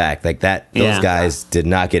invited back. Like that, those Yeah. guys did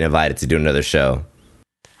not get invited to do another show.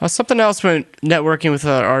 Something else when networking with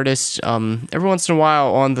other artists, every once in a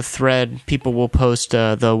while on the thread, people will post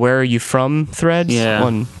the "Where are you from?" threads Yeah.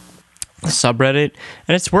 on the subreddit,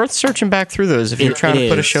 and it's worth searching back through those if you're trying to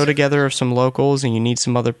put a show together of some locals and you need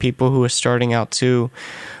some other people who are starting out too.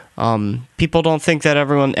 People don't think that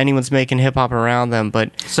anyone's making hip hop around them, but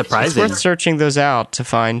Surprising. it's worth searching those out to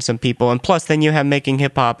find some people. And plus, then you have making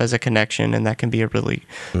hip hop as a connection, and that can be a really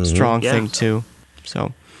strong Yeah. thing too.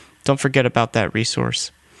 So don't forget about that resource.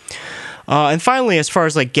 And finally, as far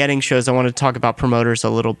as like getting shows, I want to talk about promoters a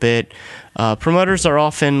little bit. Promoters are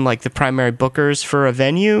often like the primary bookers for a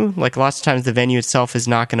venue. Like lots of times the venue itself is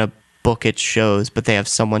not going to book its shows, but they have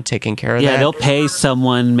someone taking care of that. Yeah, they'll pay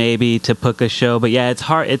someone maybe to book a show, but yeah, it's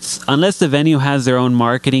hard. It's unless the venue has their own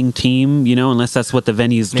marketing team, unless that's what the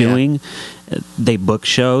venue's doing, they book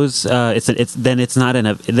shows. Then it's not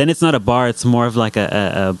a bar. It's more of like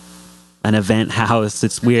an event house.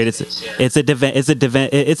 It's weird. It's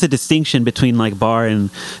a distinction between like bar and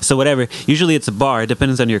so whatever. Usually it's a bar. It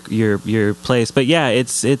depends on your place, but yeah,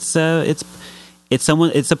 it's a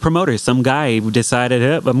promoter, some guy who decided,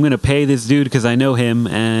 I'm going to pay this dude because I know him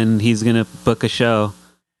and he's going to book a show.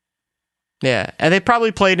 Yeah, and they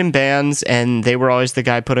probably played in bands, and they were always the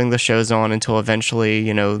guy putting the shows on until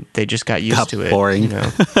eventually, they just got used to it. Boring.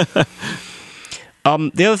 The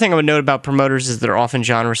other thing I would note about promoters is they're often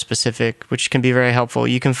genre specific, which can be very helpful.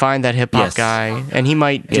 You can find that hip hop Yes. guy, and he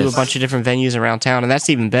might do Yes. a bunch of different venues around town, and that's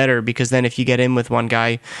even better because then if you get in with one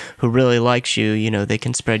guy who really likes you, they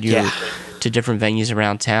can spread you to different venues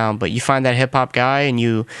around town. But you find that hip hop guy, and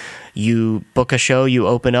you book a show, you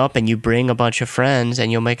open up, and you bring a bunch of friends,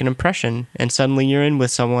 and you'll make an impression, and suddenly you're in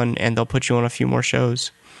with someone, and they'll put you on a few more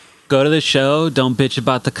shows. Go to the show. Don't bitch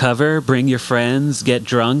about the cover. Bring your friends. Get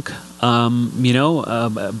drunk.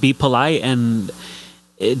 Be polite and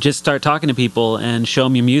just start talking to people and show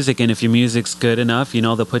them your music. And if your music's good enough,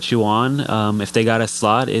 they'll put you on. If they got a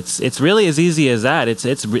slot, it's really as easy as that. It's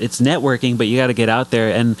networking, but you got to get out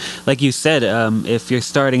there. And like you said, if you're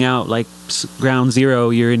starting out like ground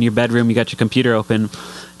zero, you're in your bedroom, you got your computer open.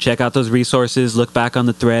 Check out those resources. Look back on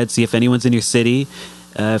the thread. See if anyone's in your city.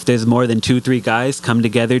 If there's more than 2-3 guys, come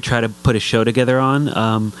together, try to put a show together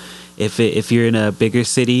on. If you're in a bigger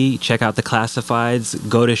city, check out the classifieds,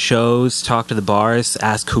 go to shows, talk to the bars,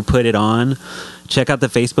 ask who put it on. Check out the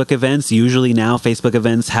Facebook events. Usually now Facebook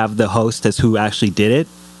events have the host as who actually did it.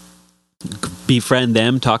 Befriend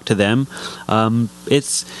them, talk to them.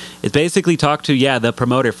 It's basically talk to the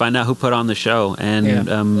promoter, find out who put on the show,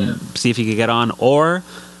 and see if you can get on, or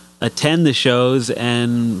attend the shows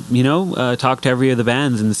and talk to every of the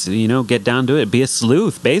bands and get down to it. Be a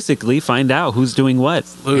sleuth, basically. Find out who's doing what.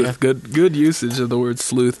 Sleuth. Good usage of the word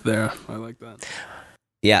sleuth there. I like that.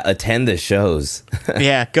 Yeah, attend the shows.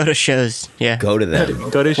 Yeah, go to shows. Yeah, Go to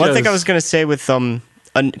them. Go to shows. One thing I was going to say with a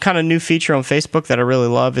kind of new feature on Facebook that I really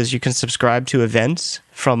love is you can subscribe to events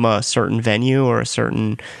from a certain venue or a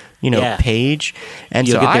certain page. And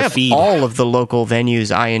You'll so get I their have feed. all of the local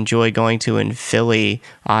venues I enjoy going to in Philly.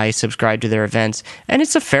 I subscribe to their events, and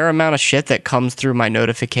it's a fair amount of shit that comes through my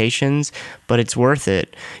notifications, but it's worth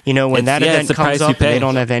it. When that it's event the price comes you up and pay. they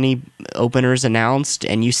don't have any openers announced,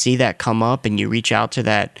 and you see that come up and you reach out to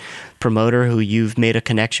that promoter who you've made a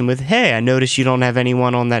connection with. Hey, I noticed you don't have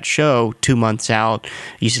anyone on that show 2 months out.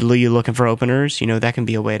 You looking for openers? That can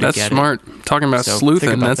be a way to That's get smart. Talking about So, sleuthing,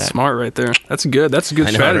 think about that's that. smart right there. That's good. That's a good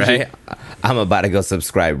I know, strategy. right? I'm about to go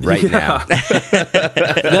subscribe right now.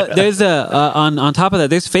 There's on top of that,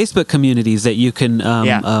 there's Facebook communities that you can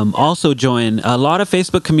also join. A lot of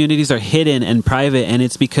Facebook communities are hidden and private, and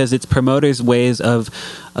it's because it's promoters' ways of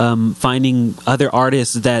finding other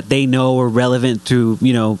artists that they know are relevant to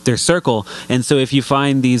their circle. And so if you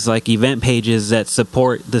find these like event pages that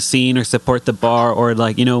support the scene or support the bar or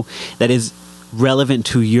that is relevant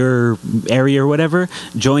to your area or whatever,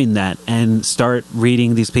 join that and start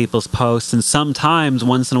reading these people's posts. And sometimes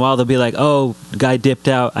once in a while they'll be like, oh, guy dipped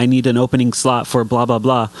out, I need an opening slot for blah blah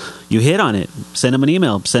blah. You hit on it, send them an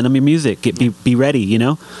email, send them your music, be ready.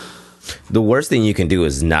 The worst thing you can do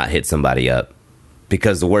is not hit somebody up,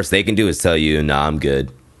 because the worst they can do is tell you, nah, I'm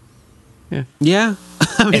good. Yeah.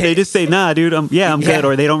 I mean, they just say, nah, dude, I'm good,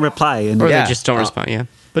 or they don't reply. And or Yeah. they just don't respond. Yeah,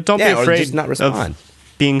 but don't be Yeah, or afraid just not respond. of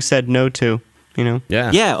being said no to.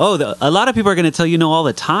 Yeah. yeah, a lot of people are going to tell you no all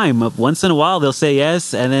the time. Once in a while, they'll say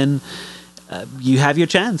yes, and then you have your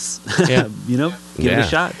chance. Yeah. Give it Yeah. a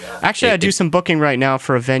shot. Actually, I do some booking right now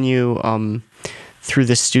for a venue through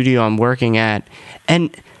the studio I'm working at,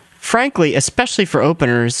 and frankly, especially for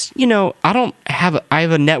openers, I have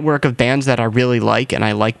a network of bands that I really like and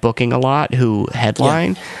I like booking a lot who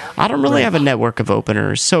headline. I don't really have a network of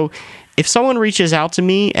openers. So if someone reaches out to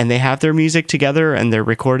me and they have their music together and their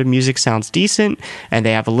recorded music sounds decent and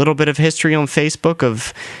they have a little bit of history on Facebook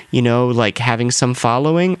of, like having some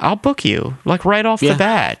following, I'll book you like right off the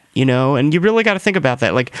bat, and you really got to think about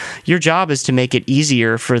that. Like your job is to make it easy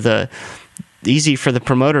for the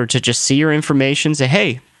promoter to just see your information, say,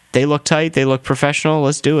 hey, they look tight, they look professional,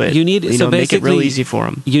 let's do it. You need make it real easy for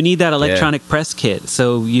them. You need that electronic press kit.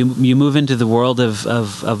 So you move into the world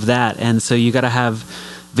of that, and so you got to have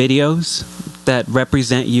videos that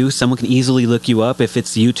represent you. Someone can easily look you up if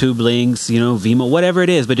it's YouTube links, Vimeo, whatever it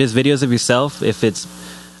is, but just videos of yourself. If it's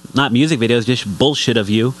not music videos, just bullshit of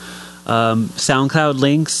you. SoundCloud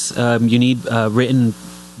links. You need written,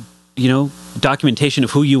 documentation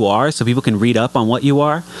of who you are so people can read up on what you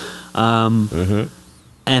are. And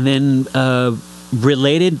then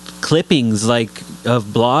related clippings like of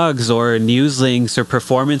blogs or news links or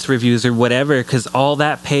performance reviews or whatever, because all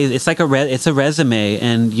that pays. It's like it's a resume,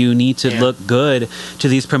 and you need to look good to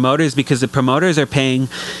these promoters, because the promoters are paying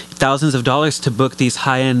thousands of dollars to book these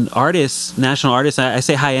high-end artists, national artists. I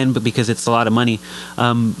say high-end but because it's a lot of money,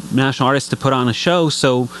 national artists to put on a show.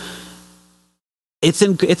 So it's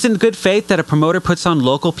in good faith that a promoter puts on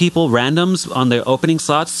local people, randoms, on their opening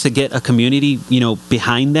slots to get a community,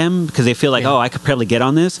 behind them, because they feel like, I could probably get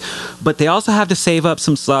on this. But they also have to save up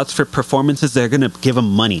some slots for performances that are going to give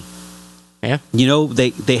them money. Yeah.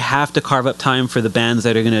 They have to carve up time for the bands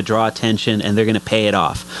that are going to draw attention, and they're going to pay it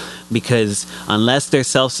off. Because unless they're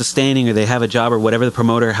self-sustaining or they have a job or whatever, the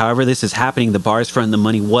promoter, however this is happening, the bar's front, the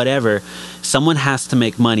money, whatever, someone has to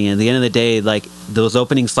make money. And at the end of the day, like, those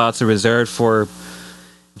opening slots are reserved for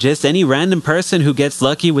just any random person who gets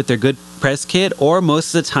lucky with their good press kit, or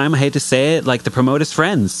most of the time, I hate to say it, like the promoter's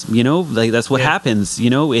friends, like that's what happens,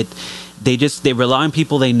 they rely on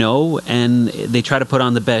people they know, and they try to put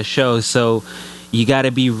on the best show. So you got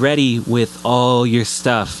to be ready with all your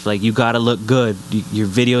stuff. Like, you got to look good. Your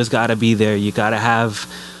video's got to be there. You got to have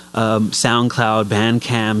SoundCloud,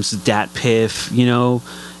 Bandcamps, DatPiff,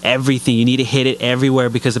 everything. You need to hit it everywhere,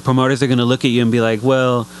 because the promoters are going to look at you and be like,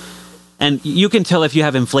 well. And you can tell if you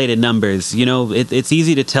have inflated numbers. It's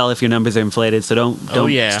easy to tell if your numbers are inflated. So don't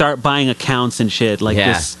start buying accounts and shit like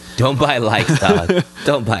this. Don't buy likes, dog.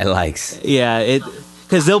 Don't buy likes. Yeah,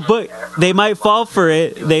 because they might fall for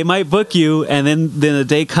it. They might book you, and then the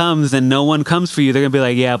day comes and no one comes for you. They're gonna be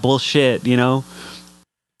like, yeah, bullshit.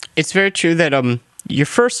 It's very true that your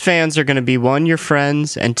first fans are going to be 1, your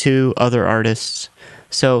friends, and 2, other artists.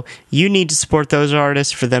 So you need to support those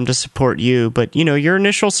artists for them to support you. But, your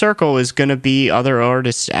initial circle is going to be other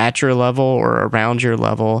artists at your level or around your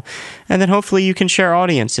level. And then hopefully you can share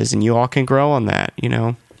audiences and you all can grow on that,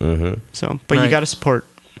 So, but you got to support.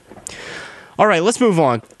 All right, let's move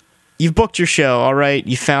on. You've booked your show, all right?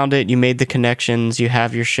 You found it. You made the connections. You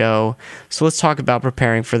have your show. So let's talk about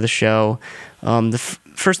preparing for the show.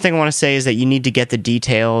 First thing I want to say is that you need to get the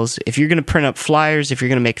details. If you're going to print up flyers, if you're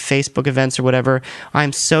going to make Facebook events or whatever,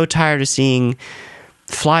 I'm so tired of seeing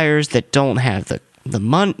flyers that don't have the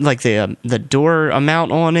month, like the door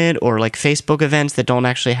amount on it, or like Facebook events that don't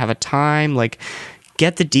actually have a time. Like,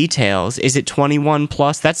 get the details. Is it 21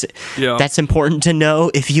 plus? That's important to know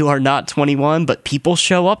if you are not 21, but people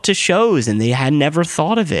show up to shows and they had never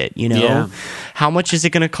thought of it, How much is it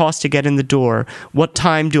going to cost to get in the door? What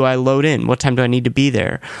time do I load in? What time do I need to be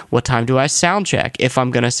there? What time do I sound check if I'm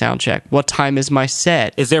going to sound check? What time is my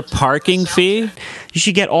set? Is there parking fee? You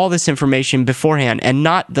should get all this information beforehand, and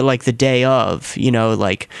not the day of,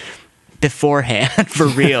 beforehand, for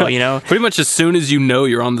real, Pretty much as soon as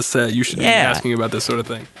you're on the set, you should be asking about this sort of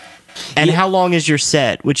thing. And how long is your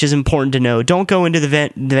set, which is important to know. Don't go into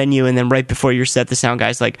the venue and then right before your set, the sound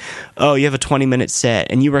guy's like, oh, you have a 20-minute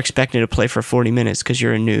set, and you were expecting to play for 40 minutes because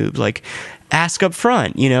you're a noob. Like, ask up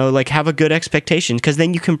front, have a good expectation, because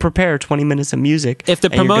then you can prepare 20 minutes of music. If the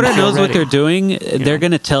promoter knows what they're doing, they're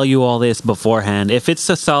going to tell you all this beforehand. If it's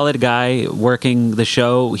a solid guy working the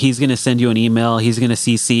show, he's going to send you an email. He's going to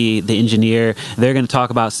CC the engineer. They're going to talk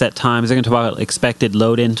about set times. They're going to talk about expected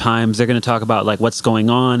load-in times. They're going to talk about what's going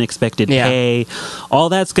on, expected pay. All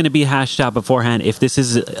that's going to be hashed out beforehand if this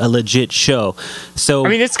is a legit show. So,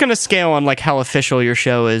 it's going to scale on how official your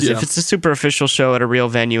show is. Yeah. If it's a super official show at a real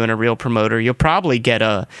venue and a real promoter, you'll probably get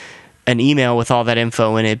an email with all that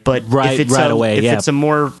info in it. But if it's right away, if it's a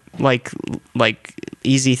more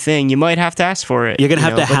easy thing, you might have to ask for it. You're gonna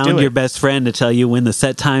have to but do hound it. your best friend to tell you when the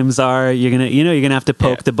set times are. You're gonna have to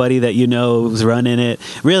poke the buddy that you know who's running it.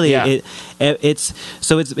 Really, Yeah.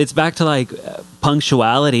 it's back to like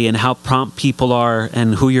punctuality and how prompt people are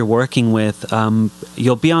and who you're working with.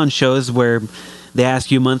 You'll be on shows where they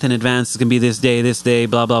ask you a month in advance, it's gonna be this day,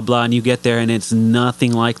 blah blah blah, and you get there and it's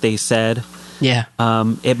nothing like they said. Yeah.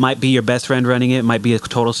 It might be your best friend running it. It might be a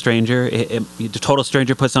total stranger. The total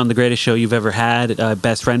stranger puts on the greatest show you've ever had.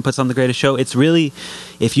 Best friend puts on the greatest show. It's really,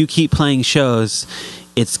 if you keep playing shows,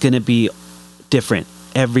 it's going to be different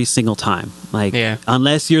every single time. Like,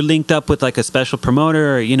 unless you're linked up with like a special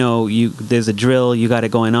promoter, or, there's a drill, you got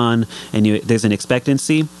it going on, and there's an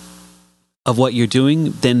expectancy of what you're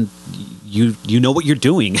doing, then you know what you're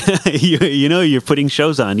doing. You're putting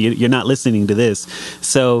shows on. You're not listening to this.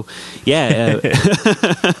 So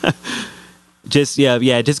just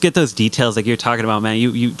get those details like you're talking about, man.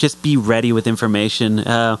 You just be ready with information.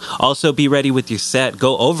 Also be ready with your set.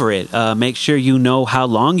 Go over it. Make sure you know how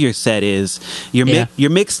long your set is. Your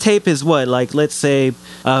mixtape is what? Like, let's say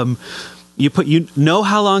you know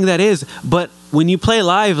how long that is, but when you play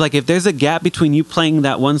live, like if there's a gap between you playing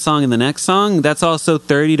that one song and the next song, that's also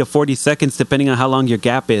 30 to 40 seconds depending on how long your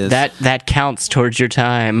gap is. That counts towards your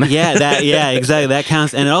time. Exactly. That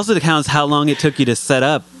counts. And it also counts how long it took you to set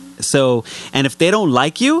up. So, and if they don't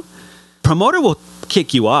like you, promoter will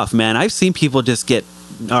kick you off, man. I've seen people just get,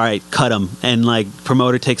 all right, cut them, and like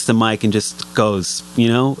promoter takes the mic and just goes,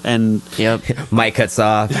 and mic cuts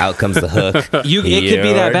off, out comes the hook. It could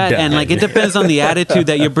be that bad, and like it depends on the attitude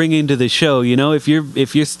that you're bringing to the show. If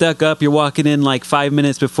you're stuck up, you're walking in like 5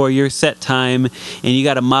 minutes before your set time, and you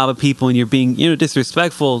got a mob of people, and you're being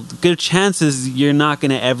disrespectful. Good chances you're not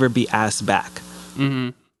going to ever be asked back. Mm-hmm.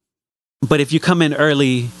 But if you come in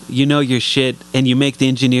early, you know your shit, and you make the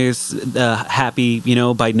engineers happy,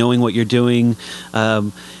 by knowing what you're doing.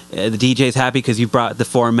 The DJ's happy because you brought the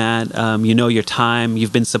format. You know your time.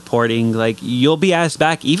 You've been supporting. Like, you'll be asked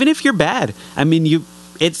back, even if you're bad. I mean,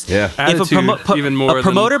 if even more a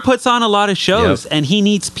promoter puts on a lot of shows and he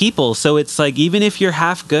needs people, so it's like even if you're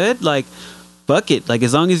half good, like, fuck it. Like,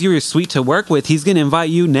 as long as you were sweet to work with, he's gonna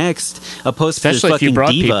invite you next. Opposed Especially to if you fucking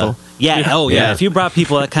brought diva. people. Yeah. If you brought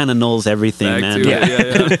people, that kind of nulls everything, man.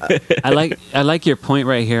 I like your point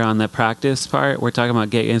right here on the practice part. We're talking about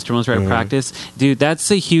get instrumentals right practice, dude. That's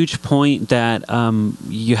a huge point that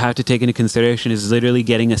you have to take into consideration. Is literally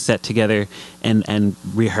getting a set together and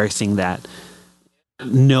rehearsing that.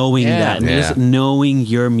 Knowing that, and just knowing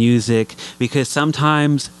your music, because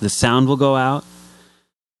sometimes the sound will go out.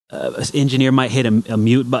 Engineer might hit a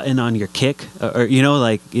mute button on your kick, or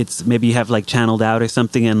like it's maybe you have like channeled out or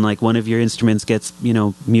something, and like one of your instruments gets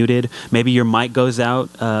muted. Maybe your mic goes out.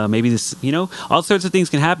 Maybe this, all sorts of things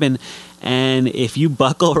can happen. And if you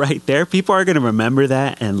buckle right there, people are going to remember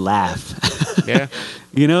that and laugh. Yeah.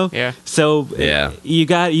 So you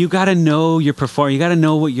got to know your performance. You got to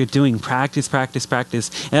know what you're doing. Practice.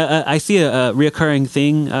 I see a reoccurring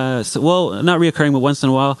thing. Not reoccurring, but once in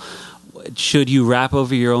a while. Should you rap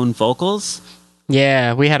over your own vocals?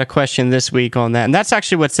 Yeah, we had a question this week on that. And that's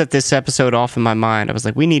actually what set this episode off in my mind. I was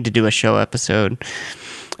like, we need to do a show episode.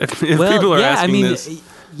 If people are asking this.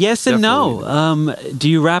 Yes and no.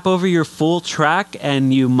 Do you rap over your full track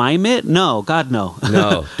and you mime it? No, God, no.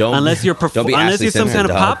 No, don't. Unless you're some kind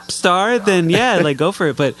of pop star, then like go for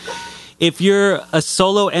it. But if you're a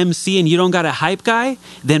solo MC and you don't got a hype guy,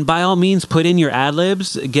 then by all means put in your ad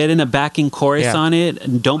libs, get in a backing chorus on it,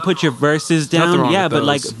 and don't put your verses down.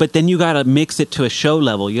 But then you gotta mix it to a show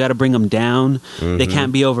level. You gotta bring them down. Mm-hmm. They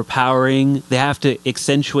can't be overpowering. They have to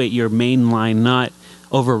accentuate your main line, not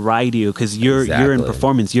override you, because you're in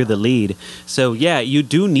performance. You're the lead. So you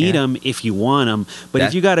do need them if you want them. But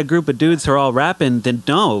if you got a group of dudes who are all rapping, then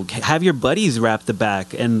no, have your buddies rap the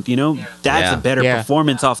back, and that's a better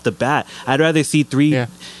performance off the bat. I'd rather see three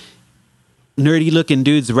nerdy looking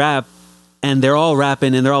dudes rap and they're all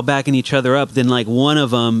rapping and they're all backing each other up than like one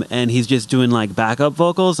of them and he's just doing like backup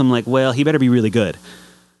vocals. I'm like, well, he better be really good.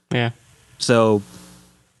 Yeah. So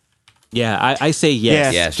I say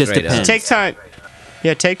yes. Yeah, just depends. Take time.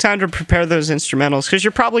 Yeah, take time to prepare those instrumentals, because you're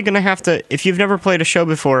probably going to have to, if you've never played a show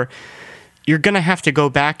before, you're going to have to go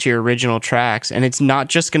back to your original tracks, and it's not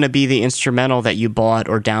just going to be the instrumental that you bought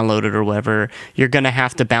or downloaded or whatever. You're going to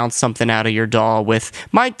have to bounce something out of your DAW with,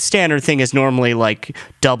 my standard thing is normally like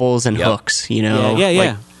doubles and hooks,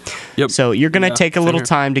 Yeah. So you're going to take a little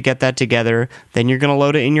time to get that together. Then you're going to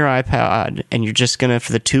load it in your iPod, and you're just going to,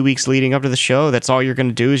 for the 2 weeks leading up to the show, that's all you're going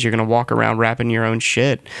to do is you're going to walk around rapping your own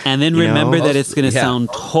shit. And then remember that it's going to sound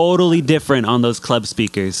totally different on those club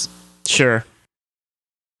speakers. Sure.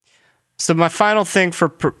 So my final thing for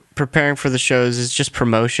preparing for the shows is just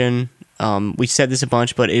promotion. We've said this a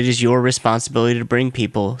bunch, but it is your responsibility to bring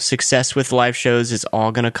people. Success with live shows is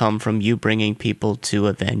all going to come from you bringing people to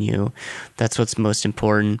a venue. That's what's most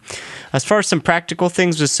important. As far as some practical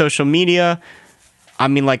things with social media, I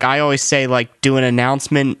mean, like I always say, like do an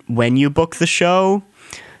announcement when you book the show,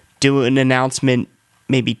 do an announcement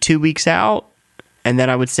maybe 2 weeks out, and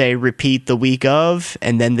then I would say repeat the week of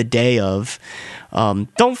and then the day of.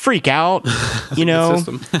 Don't freak out, you know,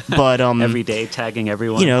 but every day tagging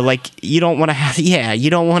everyone. You know, like you don't want to have, you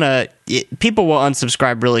don't want to. People will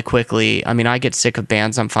unsubscribe really quickly. I mean, I get sick of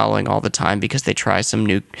bands I'm following all the time because they try some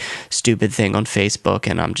new stupid thing on Facebook,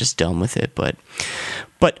 and I'm just done with it. But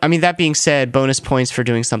I mean, that being said, bonus points for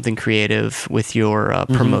doing something creative with your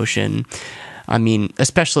promotion. I mean,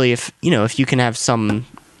 especially if you can have some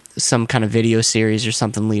kind of video series or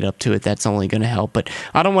something lead up to it, that's only going to help. But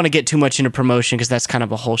I don't want to get too much into promotion because that's kind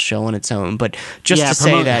of a whole show on its own. But just to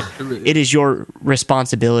say that it is your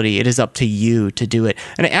responsibility. It is up to you to do it.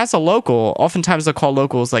 And as a local, oftentimes they'll call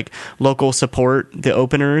locals like local support, the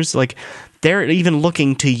openers. Like they're even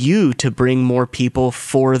looking to you to bring more people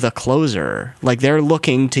for the closer. Like they're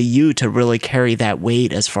looking to you to really carry that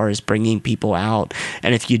weight as far as bringing people out.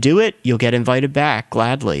 And if you do it, you'll get invited back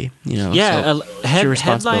gladly. You know, yeah, so it's your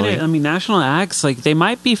responsibility. Headliner, I mean, national acts, like they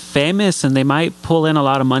might be famous and they might pull in a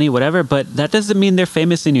lot of money, whatever, but that doesn't mean they're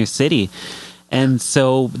famous in your city. And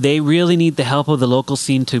so they really need the help of the local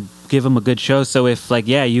scene to give them a good show. So if like,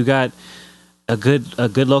 you got a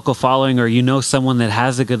good local following, or you know someone that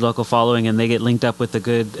has a good local following and they get linked up with a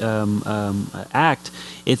good act,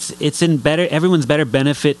 it's in everyone's better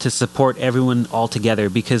benefit to support everyone all together,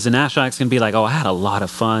 because the national act's gonna be like, oh, I had a lot of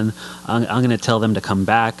fun, I'm gonna tell them to come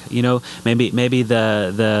back. You know, maybe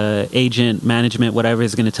the agent, management, whatever,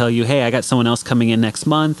 is gonna tell you, hey, I got someone else coming in next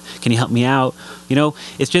month, can you help me out? You know,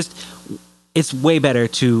 it's way better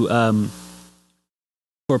to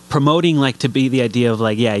for promoting, like, to be the idea of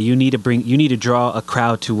like, you need to draw a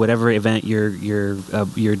crowd to whatever event you're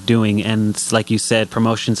doing. And like you said,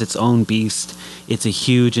 promotion's its own beast. It's a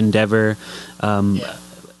huge endeavor.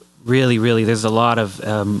 Really, there's a lot of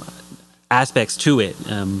aspects to it,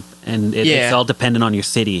 and it's all dependent on your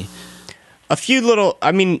city. A few little,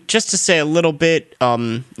 I mean, just to say a little bit,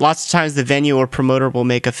 lots of times the venue or promoter will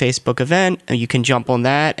make a Facebook event, and you can jump on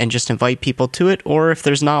that and just invite people to it. Or if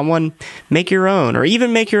there's not one, make your own, or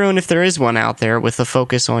even make your own if there is one out there with a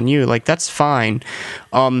focus on you. Like, that's fine.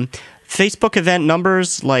 Facebook event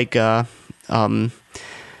numbers, like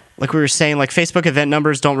we were saying, like Facebook event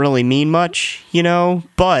numbers don't really mean much, you know,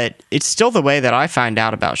 but it's still the way that I find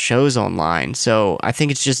out about shows online. So I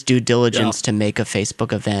think it's just due diligence to make a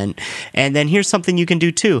Facebook event. And then here's something you can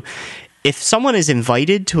do too. If someone is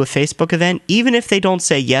invited to a Facebook event, even if they don't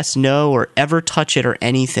say yes, no, or ever touch it or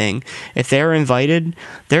anything, if they're invited,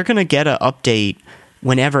 they're going to get an update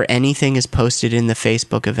whenever anything is posted in the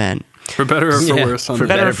Facebook event. For better or for worse. For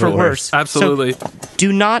better or for worse. Absolutely. So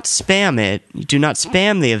do not spam it. Do not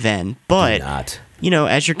spam the event. But,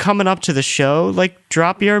 as you're coming up to the show, like,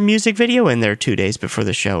 drop your music video in there 2 days before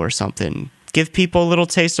the show or something. Give people a little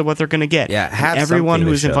taste of what they're going to get. Yeah, have everyone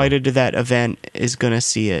who's invited to that event is going to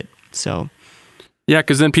see it. So, yeah,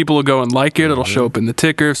 because then people will go and like it. It'll show up in the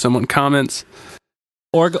ticker if someone comments.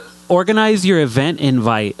 Organize your event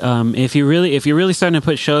invite. If you're really starting to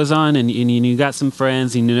put shows on, and you got some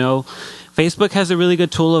friends, and Facebook has a really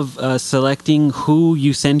good tool of selecting who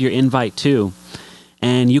you send your invite to,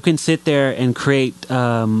 and you can sit there and create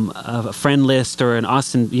a friend list or an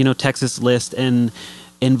Austin, Texas list, and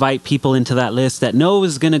invite people into that list that know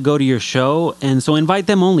is going to go to your show. And so invite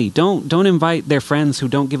them only. Don't invite their friends who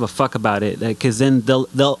don't give a fuck about it, because then they'll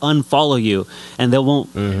unfollow you, and they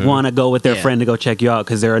won't want to go with their friend to go check you out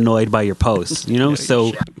because they're annoyed by your posts.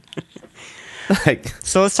 So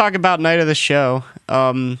let's talk about night of the show.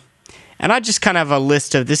 And I just kind of have a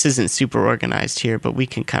list of, this isn't super organized here, but we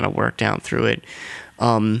can kind of work down through it.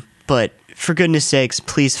 But for goodness sakes,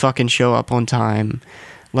 please fucking show up on time.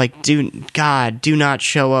 Like, do not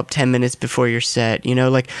show up 10 minutes before your set.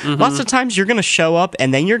 Lots of times you're going to show up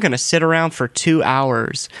and then you're going to sit around for 2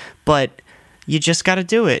 hours, but you just got to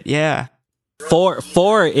do it. Yeah. Four,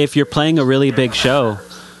 if you're playing a really big show.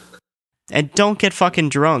 And don't get fucking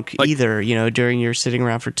drunk either, during your sitting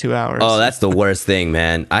around for 2 hours. Oh, that's the worst thing,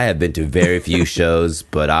 man. I have been to very few shows,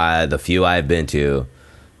 but the few I've been to,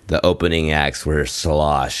 the opening acts were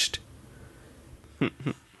sloshed.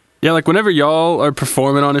 Yeah, like whenever y'all are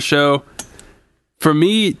performing on a show, for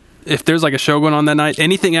me, if there's like a show going on that night,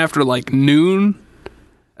 anything after like noon,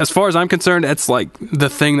 as far as I'm concerned, that's like the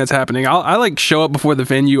thing that's happening. I like show up before the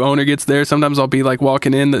venue owner gets there. Sometimes I'll be like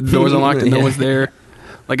walking in, the door's unlocked and no one's there.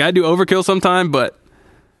 Like, I do overkill sometime, but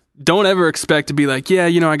don't ever expect to be like, yeah,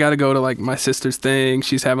 I got to go to like my sister's thing.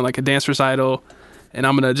 She's having like a dance recital, and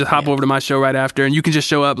I'm gonna just hop over to my show right after, and you can just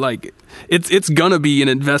show up. Like, it's gonna be an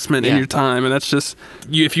investment in your time, and that's just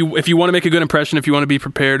you. If you want to make a good impression, if you want to be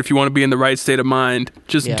prepared, if you want to be in the right state of mind,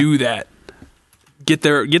 just do that. Get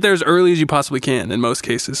there as early as you possibly can. In most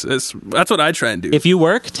cases, that's what I try and do. If you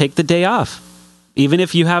work, take the day off. Even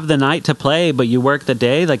if you have the night to play, but you work the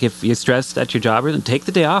day, like if you're stressed at your job, then take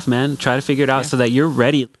the day off, man. Try to figure it out so that you're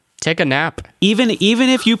ready. Take a nap. Even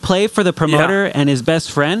if you play for the promoter and his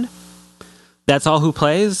best friend, that's all who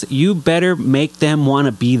plays, you better make them want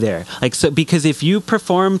to be there. Like, so, because if you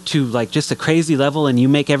perform to like just a crazy level and you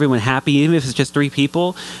make everyone happy, even if it's just 3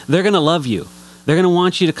 people, they're going to love you. They're going to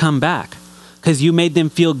want you to come back because you made them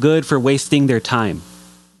feel good for wasting their time.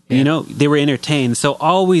 Yeah. They were entertained. So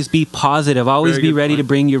always be positive. Always be ready to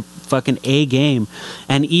bring your fucking A game.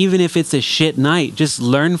 And even if it's a shit night, just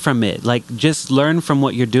learn from it. Like, just learn from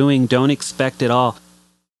what you're doing. Don't expect it all.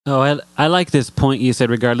 Oh, I like this point you said,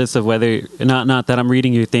 regardless of whether, not that I'm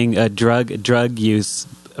reading your thing, drug use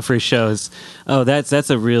for shows. Oh, that's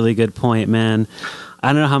a really good point, man.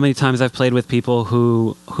 I don't know how many times I've played with people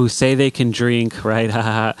who say they can drink,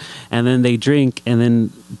 right? And then they drink, and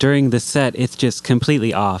then during the set, it's just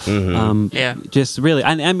completely off. Mm-hmm. Just really.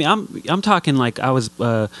 I mean, I'm talking like I was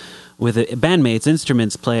with bandmates,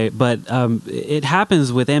 instruments play, but it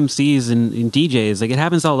happens with MCs and DJs. Like, it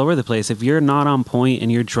happens all over the place. If you're not on point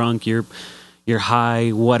and you're drunk, you're high,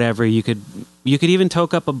 whatever. You could even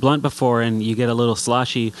toke up a blunt before, and you get a little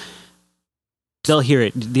sloshy. They'll hear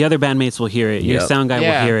it. The other bandmates will hear it. Your sound guy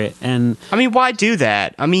will hear it. And I mean, why do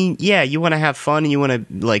that? I mean, yeah, you want to have fun and you want to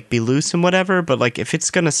like be loose and whatever, but like if it's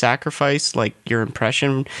going to sacrifice like your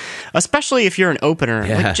impression, especially if you're an opener,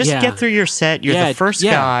 like just get through your set. You're the first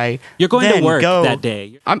guy. You're going to work that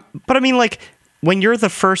day. But I mean, like when you're the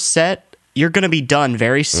first set, you're going to be done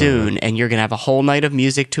very soon, and you're going to have a whole night of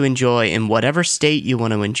music to enjoy in whatever state you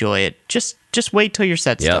want to enjoy it. Just wait till your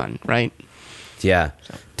set's done, right? Yeah.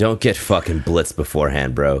 Don't get fucking blitzed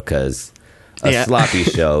beforehand, bro, because a sloppy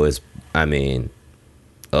show is, I mean,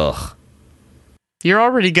 ugh. You're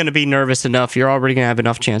already going to be nervous enough. You're already going to have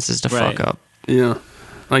enough chances to fuck up. Yeah.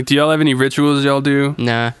 Like, do y'all have any rituals y'all do?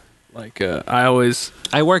 Nah. Like, I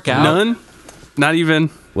work out. None? Not even?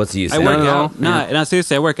 What's the use? I work out. No,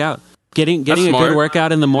 seriously, I work out. Getting a good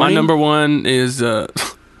workout in the morning. My number one is...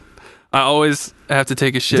 I always have to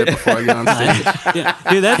take a shit before I get on stage.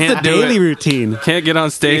 Dude, that's the daily routine. Can't get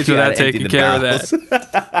on stage without taking care of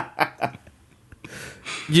that.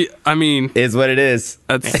 I mean, is what it is.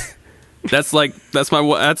 That's just what that's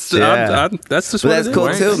cool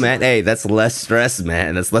too, man. Hey, that's less stress,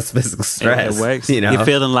 man. That's less physical stress. It works. You're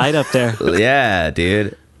feeling light up there. Yeah,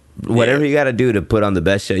 dude. Whatever you got to do to put on the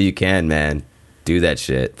best show you can, man. Do that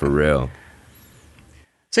shit for real.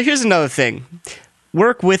 So here's another thing.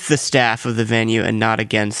 Work with the staff of the venue and not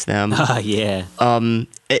against them. Yeah.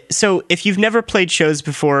 So if you've never played shows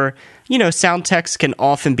before, sound techs can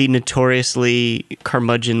often be notoriously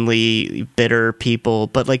curmudgeonly, bitter people.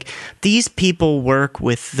 But, like, these people work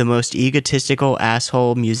with the most egotistical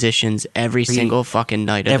asshole musicians every single fucking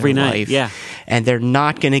night of their life. Yeah. And they're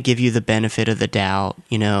not going to give you the benefit of the doubt,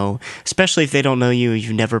 especially if they don't know you,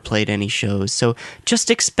 you've never played any shows. So just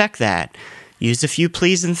expect that. Use a few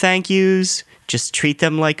please and thank yous. Just treat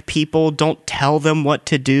them like people. Don't tell them what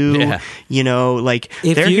to do. Like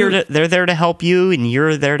they're there to help you, and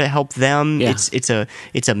you're there to help them. Yeah.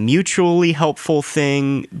 It's a mutually helpful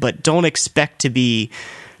thing, but don't expect to be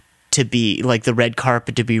like the red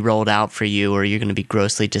carpet to be rolled out for you, or you're going to be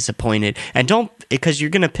grossly disappointed. And don't, because you're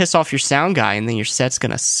going to piss off your sound guy, and then your set's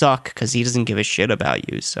going to suck because he doesn't give a shit about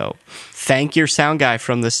you. So thank your sound guy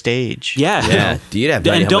from the stage. Yeah.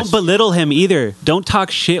 And don't belittle him either. Don't talk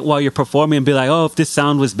shit while you're performing and be like, oh, if this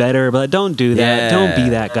sound was better, but don't do that. Yeah. Don't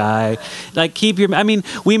be that guy. Like,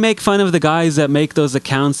 we make fun of the guys that make those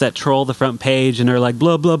accounts that troll the front page and are like,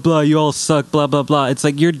 blah, blah, blah, you all suck, blah, blah, blah. It's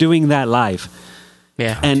like, you're doing that live.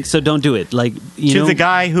 Yeah. And so don't do it. Like, to the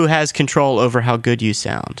guy who has control over how good you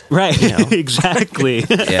sound. Right. Exactly.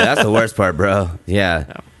 Yeah, that's the worst part, bro.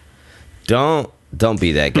 Yeah. Don't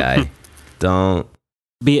be that guy. Don't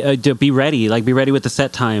be ready. Like, be ready with the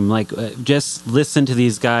set time. Like, just listen to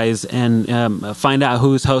these guys and find out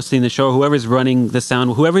who's hosting the show, whoever's running the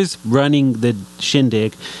sound, whoever's running the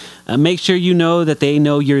shindig. make sure you know that they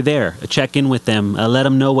know you're there. Check in with them. Let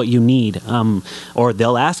them know what you need, or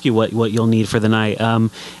they'll ask you what you'll need for the night.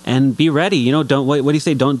 And be ready. You know, don't what do you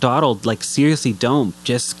say? Don't dawdle. Like seriously, don't.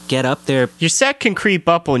 Just get up there. Your set can creep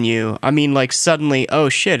up on you. I mean, like suddenly, oh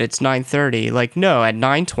shit, it's 9:30. Like no, at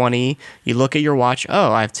 9:20, you look at your watch.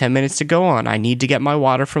 Oh, I have 10 minutes to go on. I need to get my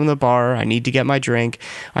water from the bar. I need to get my drink.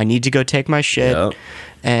 I need to go take my shit. Yep.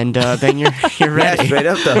 And then you're ready. Yeah, straight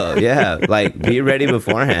up though. Yeah, like be ready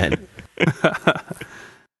beforehand.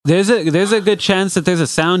 There's a good chance that there's a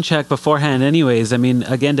sound check beforehand anyways. I mean,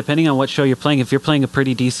 again, depending on what show you're playing, if you're playing a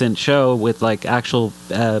pretty decent show with like actual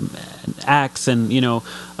acts and, you know,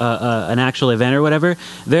 an actual event or whatever,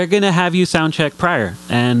 they're going to have you sound check prior.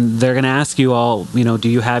 And they're going to ask you all, you know, do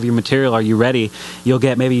you have your material? Are you ready? You'll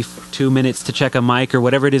get maybe 2 minutes to check a mic or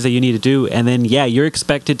whatever it is that you need to do. And then, yeah, you're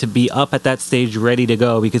expected to be up at that stage ready to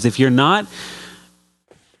go. Because if you're not,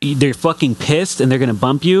 they're fucking pissed and they're gonna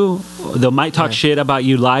bump you. They might talk shit about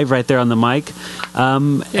you live right there on the mic.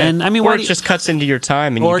 And I mean, or it just cuts into your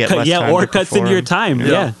time and you get less time or to cuts perform. into your time.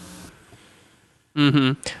 Yeah.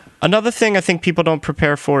 Mm-hmm. Another thing I think people don't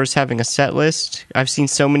prepare for is having a set list. I've seen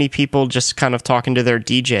so many people just kind of talking to their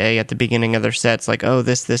DJ at the beginning of their sets, like, oh,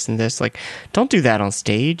 this, and this. Like, don't do that on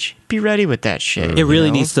stage. Be ready with that shit. It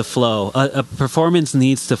really needs to flow. A performance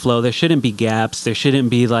needs to flow. There shouldn't be gaps. There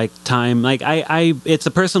shouldn't be like time. Like it's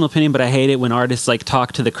a personal opinion, but I hate it when artists like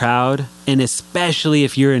talk to the crowd. And especially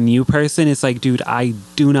if you're a new person, it's like, dude, I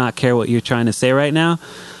do not care what you're trying to say right now.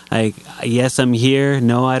 Like, yes, I'm here.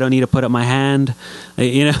 No, I don't need to put up my hand.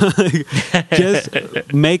 You know, just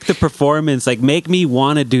make the performance, like, make me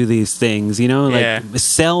want to do these things, you know, like,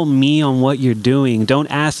 sell me on what you're doing. Don't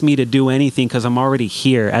ask me to do anything because I'm already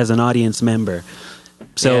here as an audience member.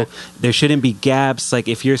 So there shouldn't be gaps. Like,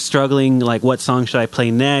 if you're struggling, like, what song should I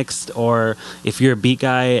play next? Or if you're a beat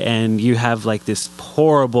guy and you have, like, this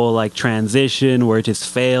horrible, like, transition where it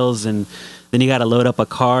just fails and then you got to load up a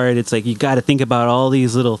card. It's like you got to think about all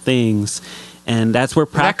these little things, and that's where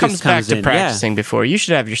practice that comes back to in. practicing before. You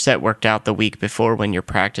should have your set worked out the week before when you're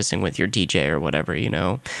practicing with your DJ or whatever. You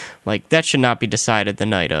know, like that should not be decided the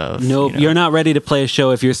night of. Nope, you know? You're not ready to play a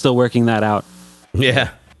show if you're still working that out. Yeah.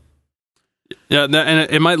 Yeah,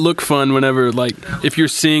 and it might look fun whenever, like, if you're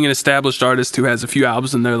seeing an established artist who has a few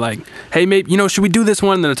albums and they're like, hey, maybe, you know, should we do this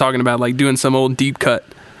one? And they're talking about, like, doing some old deep cut.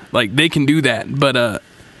 Like, they can do that, but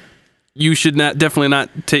you should definitely not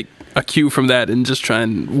take a cue from that and just try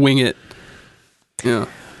and wing it. Yeah.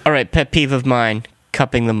 All right, pet peeve of mine,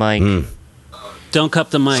 cupping the mic. Don't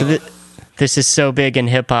cup the mic. So this is so big in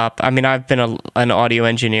hip-hop. I mean, I've been an audio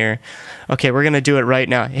engineer. Okay, we're going to do it right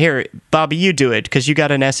now. Here, Bobby, you do it, because you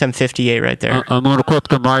got an SM58 right there. I'm going to cup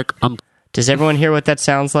the mic. Does everyone hear what that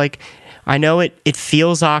sounds like? I know it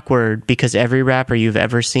feels awkward because every rapper you've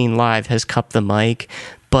ever seen live has cupped the mic,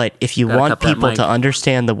 but if you want people to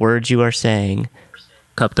understand the words you are saying,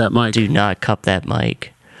 cup that mic. Do not cup that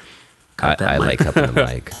mic. I like cupping the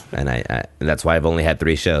mic, and I that's why I've only had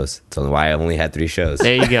 3 shows. That's why I've only had 3 shows.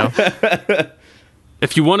 There you go.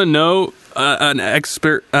 If you want to know an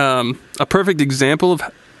expert, a perfect example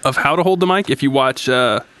of how to hold the mic, if you watch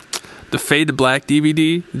the Fade to Black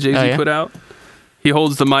DVD Jay-Z put out, he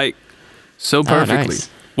holds the mic so perfectly. Nice.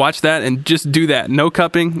 Watch that and just do that. No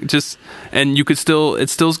cupping, and you could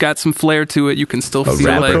it's still got some flair to it. You can still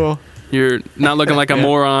feel like you're not looking like a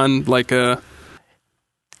moron, like a...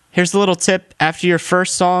 Here's a little tip. After your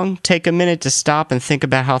first song, take a minute to stop and think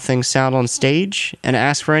about how things sound on stage and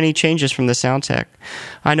ask for any changes from the sound tech.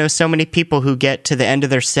 I know so many people who get to the end of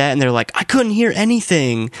their set and they're like, I couldn't hear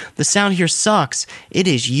anything. The sound here sucks. It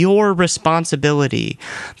is your responsibility.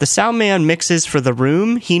 The sound man mixes for the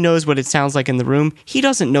room. He knows what it sounds like in the room. He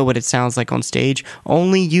doesn't know what it sounds like on stage.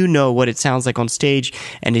 Only you know what it sounds like on stage,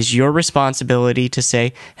 and it's your responsibility to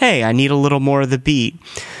say, hey, I need a little more of the beat.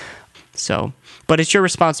 So... but it's your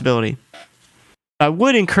responsibility. I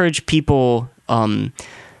would encourage people to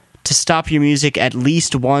stop your music at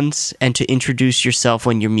least once and to introduce yourself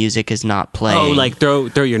when your music is not playing. Oh, like throw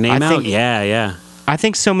your name out? Yeah. I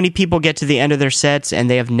think so many people get to the end of their sets and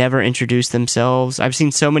they have never introduced themselves. I've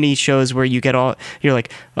seen so many shows where you're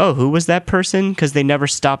like, oh, who was that person? Because they never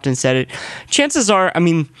stopped and said it. Chances are, I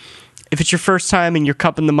mean... if it's your first time and you're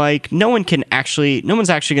cupping the mic, no one's actually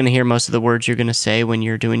going to hear most of the words you're going to say when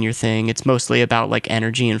you're doing your thing. It's mostly about like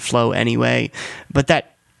energy and flow anyway, but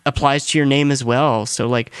that applies to your name as well. So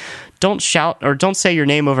like, don't shout or don't say your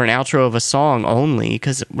name over an outro of a song only,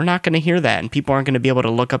 because we're not going to hear that, and people aren't going to be able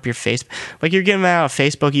to look up your face. Like, you're giving out a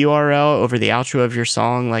Facebook URL over the outro of your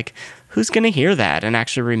song. Like, who's going to hear that and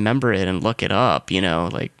actually remember it and look it up? You know,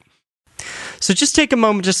 like. So just take a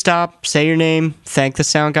moment to stop, say your name, thank the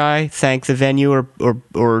sound guy, thank the venue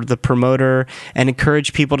or the promoter, and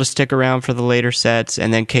encourage people to stick around for the later sets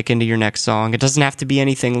and then kick into your next song. It doesn't have to be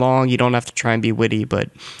anything long. You don't have to try and be witty,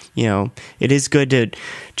 but it is good to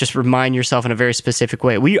just remind yourself in a very specific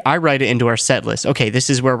way. I write it into our set list. Okay,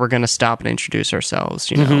 this is where we're going to stop and introduce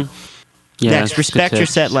ourselves, Yeah, Next, respect your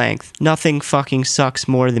set length. Nothing fucking sucks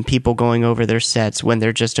more than people going over their sets when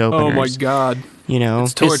they're just openers. Oh my god.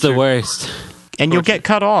 It's the worst. And you'll get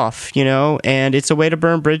cut off, and it's a way to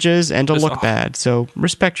burn bridges and to look bad. So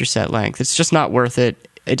respect your set length. It's just not worth it.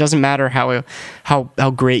 It doesn't matter how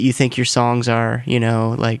great you think your songs are,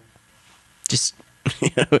 just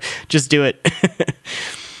just do it.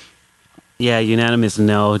 Yeah, unanimous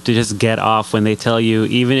no. To just get off when they tell you,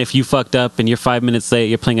 even if you fucked up and you're 5 minutes late,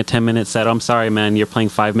 you're playing a 10-minute set. I'm sorry, man. You're playing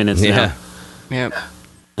 5 minutes now. Yep.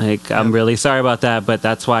 I'm really sorry about that, but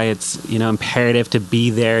that's why it's imperative to be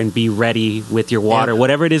there and be ready with your water,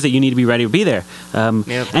 whatever it is that you need to be ready to be there. And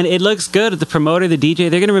it looks good. The promoter, the DJ,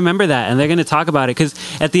 they're going to remember that and they're going to talk about it, because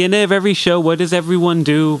at the end of every show, what does everyone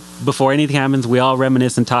do before anything happens? We all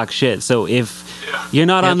reminisce and talk shit. So if you're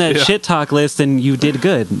not on that shit talk list, then you did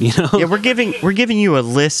good. Yeah, we're giving you a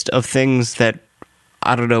list of things that,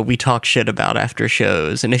 I don't know, we talk shit about after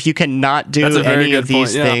shows, and if you cannot do any of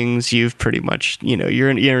these things, you've pretty much, you're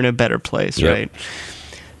in a better place, right?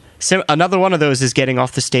 So another one of those is getting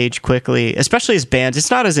off the stage quickly, especially as bands. It's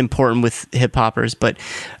not as important with hip hoppers, but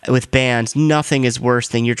with bands, nothing is worse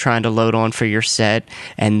than you're trying to load on for your set,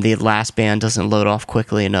 and the last band doesn't load off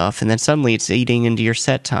quickly enough, and then suddenly it's eating into your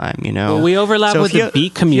set time. Well, we overlap with the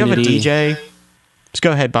beat community. If you have a DJ, just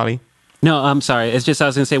go ahead, Bobby. No, I'm sorry. It's just I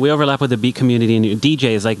was going to say we overlap with the beat community and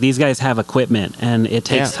DJs. Like, these guys have equipment, and it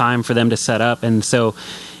takes time for them to set up. And so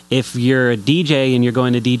if you're a DJ and you're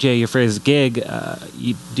going to DJ your first gig,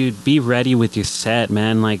 dude, be ready with your set,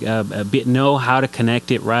 man. Like, know how to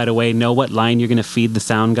connect it right away. Know what line you're going to feed the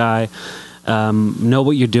sound guy. Know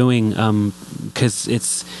what you're doing, because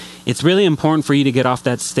it's really important for you to get off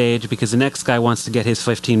that stage, because the next guy wants to get his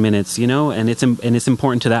 15 minutes, and it's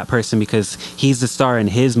important to that person because he's the star in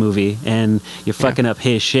his movie, and you're fucking up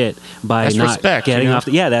his shit by not getting off.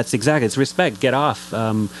 That's exactly. It's respect. Get off.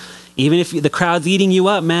 Even if the crowd's eating you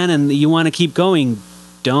up, man, and you want to keep going,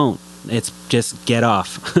 don't. It's just get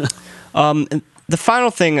off. And the final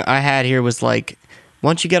thing I had here was, like,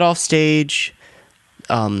 once you get off stage,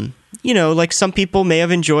 like, some people may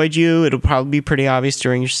have enjoyed you. It'll probably be pretty obvious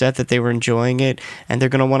during your set that they were enjoying it, and they're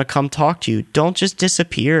going to want to come talk to you. Don't just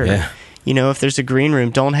disappear. Yeah. If there's a green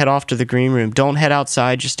room, don't head off to the green room. Don't head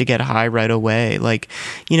outside just to get high right away. Like,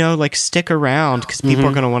 stick around, because people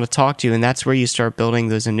are going to want to talk to you, and that's where you start building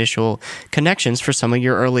those initial connections for some of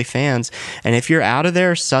your early fans. And if you're out of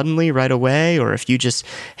there suddenly right away, or if you just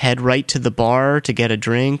head right to the bar to get a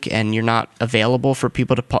drink and you're not available for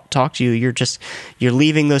people to talk to you, you're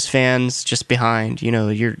leaving those fans just behind.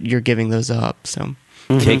 You're giving those up. So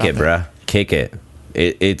kick it, bruh. Kick it.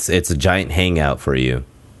 It's a giant hangout for you.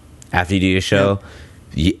 After you do your show,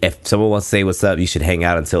 if someone wants to say what's up, you should hang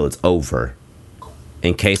out until it's over.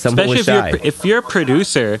 In case someone was shy. If you're a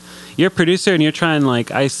producer and you're trying,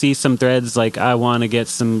 like, I see some threads, like, I want to get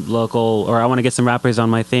some local, or I want to get some rappers on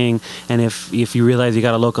my thing, and if you realize you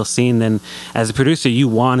got a local scene, then as a producer, you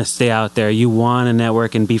want to stay out there. You want to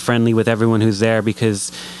network and be friendly with everyone who's there,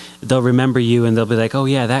 because they'll remember you and they'll be like, oh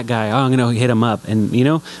yeah, that guy, oh, I'm gonna hit him up.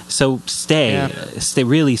 And so stay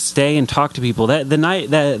and talk to people. That the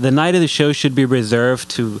night of the show should be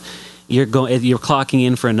reserved to you're clocking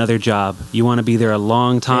in for another job. You want to be there a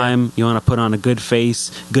long time. You want to put on a good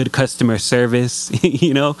face, good customer service,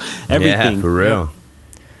 everything. Yeah, for real.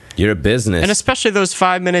 You're a business. And especially those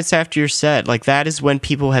 5 minutes after your set, like, that is when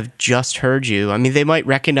people have just heard you. I mean, they might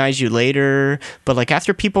recognize you later, but, like,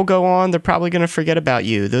 after people go on, they're probably going to forget about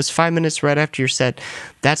you. Those 5 minutes right after your set,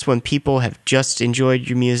 that's when people have just enjoyed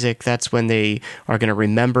your music. That's when they are going to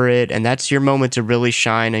remember it, and that's your moment to really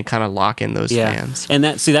shine and kind of lock in those fans. And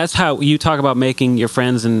that's how you talk about making your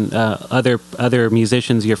friends and other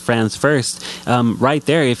musicians your friends first. Right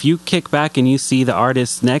there, if you kick back and you see the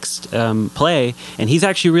artist next play, and he's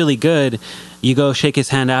actually really good, you go shake his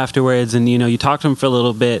hand afterwards, and you talk to him for a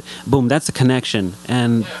little bit. Boom, that's a connection,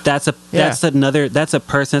 and that's a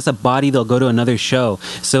person, that's a body. They'll go to another show.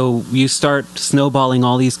 So you start snowballing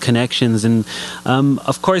all these connections, and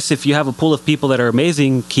of course, if you have a pool of people that are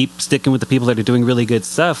amazing, keep sticking with the people that are doing really good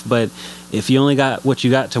stuff. But if you only got what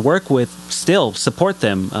you got to work with, still support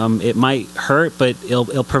them. It might hurt, but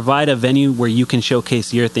it'll provide a venue where you can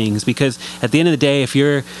showcase your things. Because at the end of the day, if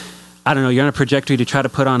you're on a trajectory to try to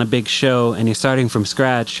put on a big show and you're starting from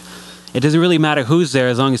scratch, it doesn't really matter who's there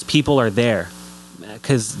as long as people are there.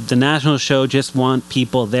 because the national show just want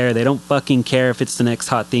people there. They don't fucking care if it's the next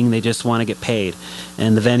hot thing. They just want to get paid,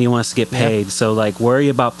 and the venue wants to get paid. Yeah. So like, worry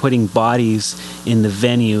about putting bodies in the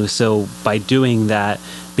venue. So by doing that,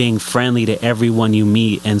 being friendly to everyone you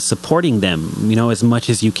meet and supporting them, you know, as much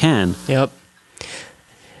as you can. Yep.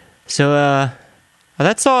 So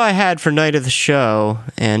that's all I had for night of the show,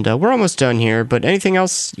 and we're almost done here. But anything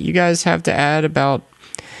else you guys have to add about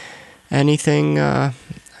anything that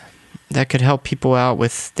could help people out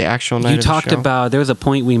with the actual night of the show? You talked about, there was a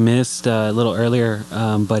point we missed a little earlier,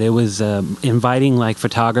 but it was inviting like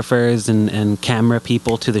photographers and camera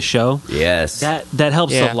people to the show. Yes. That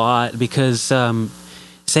helps a lot, because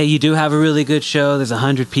say you do have a really good show, there's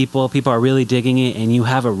 100 people are really digging it, and you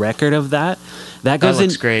have a record of that. That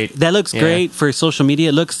looks great. That looks great for social media.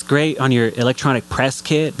 It looks great on your electronic press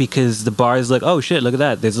kit, because the bar is like, oh shit, look at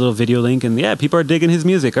that. There's a little video link, and people are digging his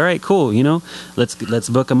music. All right, cool. You know, let's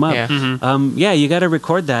book him up. Yeah, you got to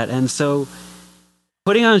record that, and so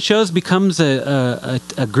putting on shows becomes a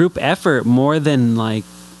group effort more than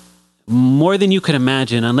you could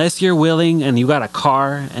imagine. Unless you're willing and you got a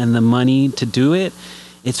car and the money to do it,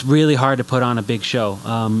 it's really hard to put on a big show.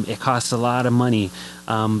 It costs a lot of money.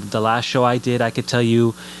 The last show I did, I could tell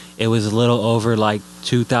you, it was a little over like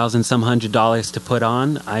 $2,000 to put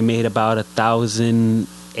on. I made about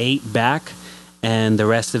 $1,008 back, and the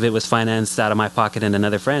rest of it was financed out of my pocket and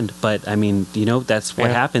another friend. But I mean, you know, that's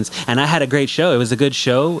what happens. And I had a great show. It was a good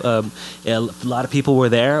show. A lot of people were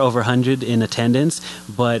there, over 100 in attendance.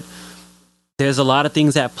 But there's a lot of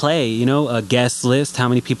things at play. You know, a guest list, how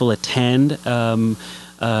many people attend,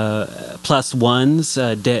 plus ones,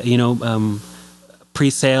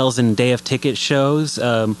 pre-sales and day of ticket shows.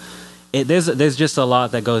 There's just a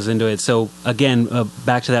lot that goes into it. So again,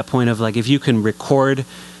 back to that point of like, if you can record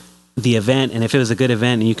the event, and if it was a good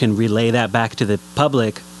event and you can relay that back to the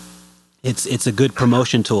public, it's a good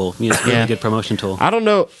promotion tool. You know, it's a really good promotion tool.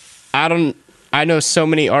 I know so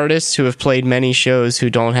many artists who have played many shows who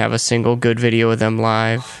don't have a single good video of them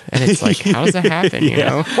live, and it's like, how does that happen? You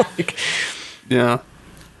know? Yeah.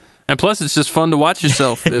 And plus, it's just fun to watch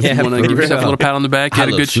yourself. If you want to give yourself a little pat on the back, you had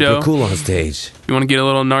a good show. Cool on stage. If you want to get a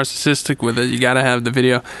little narcissistic with it, you got to have the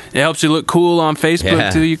video. It helps you look cool on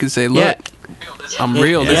Facebook too. You can say, "Look, I'm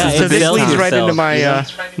real." This leads right into my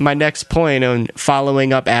my next point on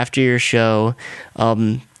following up after your show.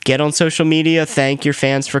 Get on social media. Thank your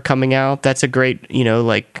fans for coming out. That's a great,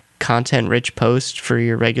 content-rich post for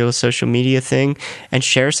your regular social media thing, and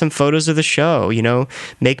share some photos of the show.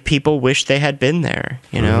 Make people wish they had been there.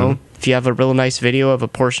 If you have a real nice video of a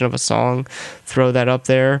portion of a song, throw that up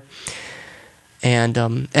there. And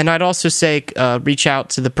I'd also say reach out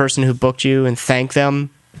to the person who booked you and thank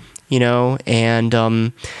them.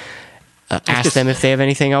 Ask them if they have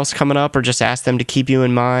anything else coming up, or just ask them to keep you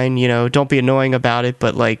in mind. Don't be annoying about it,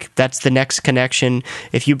 but that's the next connection.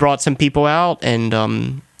 If you brought some people out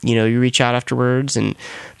and you reach out afterwards, and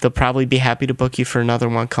they'll probably be happy to book you for another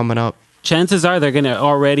one coming up. Chances are they're going to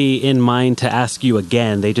already in mind to ask you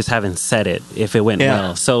again. They just haven't said it if it went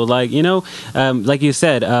well. So like you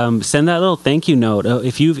said, send that little thank you note.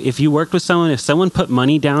 If you worked with someone, if someone put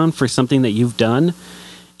money down for something that you've done,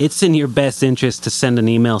 it's in your best interest to send an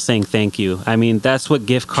email saying thank you. I mean, that's what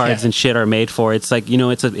gift cards and shit are made for. It's like,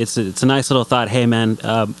 it's a nice little thought. Hey man,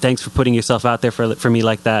 thanks for putting yourself out there for me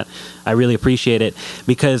like that. I really appreciate it.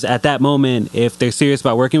 Because at that moment, if they're serious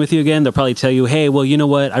about working with you again, they'll probably tell you, hey, well, you know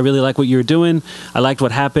what? I really like what you were doing. I liked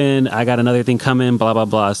what happened. I got another thing coming, blah, blah,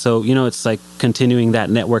 blah. So, it's like continuing that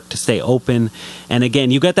network to stay open. And again,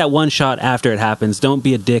 you got that one shot after it happens. Don't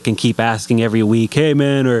be a dick and keep asking every week, hey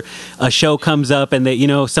man, or a show comes up and they,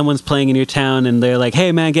 someone's playing in your town and they're like,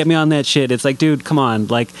 hey man, get me on that shit. It's like, dude, come on.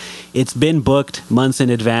 Like, it's been booked months in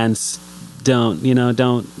advance. Don't hit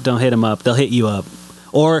them up. They'll hit you up.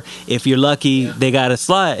 Or if you're lucky, they got a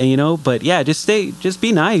slot, but yeah, just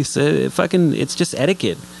be nice. It's just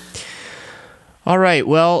etiquette. All right.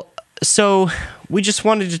 Well, so we just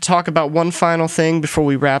wanted to talk about one final thing before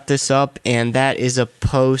we wrap this up. And that is a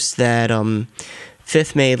post that,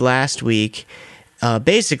 Fifth made last week,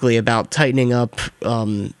 basically about tightening up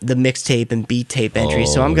the mixtape and beat tape entry.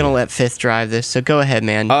 So I'm going to let Fifth drive this. So go ahead,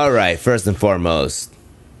 man. All right. First and foremost,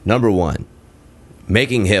 number one,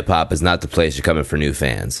 making hip-hop is not the place you're coming for new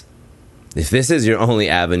fans. If this is your only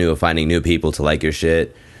avenue of finding new people to like your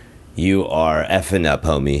shit, you are effing up,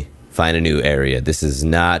 homie. Find a new area. This is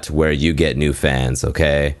not where you get new fans,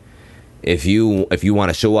 okay? If you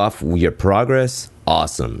want to show off your progress,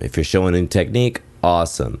 awesome. If you're showing a new technique,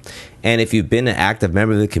 awesome. And if you've been an active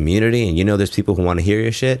member of the community and there's people who want to hear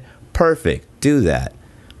your shit, perfect. Do that,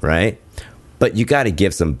 right? But you got to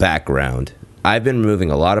give some background I've been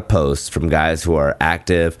removing a lot of posts from guys who are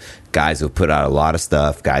active, guys who've put out a lot of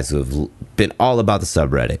stuff, guys who've been all about the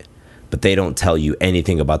subreddit, but they don't tell you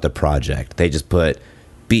anything about the project. They just put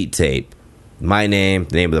beat tape, my name,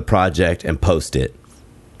 the name of the project, and post it.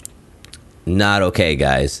 Not okay,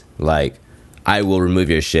 guys. Like, I will remove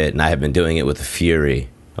your shit, and I have been doing it with fury,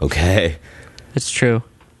 okay? It's true.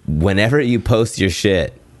 Whenever you post your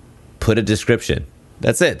shit, put a description.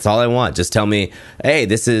 That's it. It's all I want. Just tell me, hey,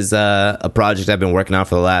 this is a project I've been working on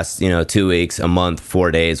for the last, 2 weeks, a month, 4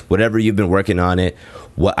 days, whatever you've been working on it,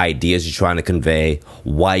 what ideas you're trying to convey,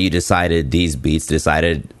 why you decided these beats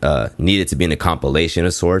needed to be in a compilation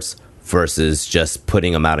of sorts versus just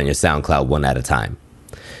putting them out on your SoundCloud one at a time.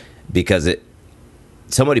 Because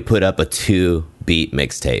somebody put up a 2-beat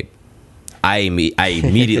mixtape. I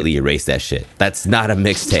immediately erased that shit. That's not a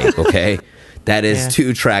mixtape, okay? That is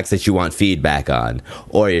 2 tracks that you want feedback on,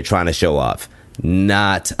 or you're trying to show off.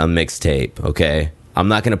 Not a mixtape, okay? I'm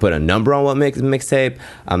not going to put a number on what mixtape.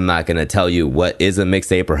 I'm not going to tell you what is a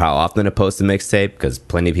mixtape or how often to post a mixtape, because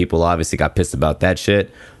plenty of people obviously got pissed about that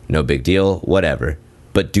shit. No big deal, whatever.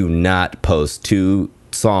 But do not post 2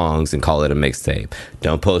 songs and call it a mixtape.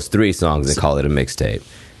 Don't post 3 songs and call it a mixtape.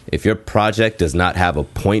 If your project does not have a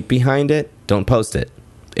point behind it, don't post it.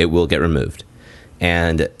 It will get removed.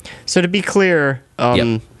 And so to be clear,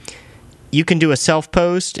 you can do a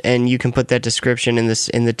self-post and you can put that description in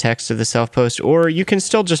the text of the self-post, or you can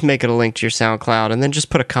still just make it a link to your SoundCloud and then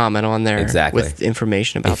just put a comment on there with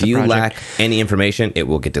information about the project. If you lack any information, it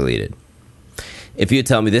will get deleted. If you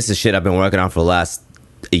tell me this is shit I've been working on for the last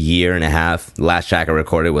a year and a half, last track I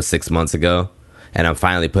recorded was 6 months ago, and I'm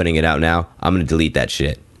finally putting it out now, I'm going to delete that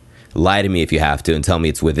shit. Lie to me if you have to and tell me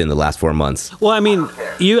it's within the last 4 months. Well,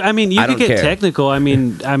 you could get technical.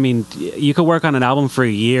 You could work on an album for a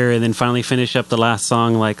year and then finally finish up the last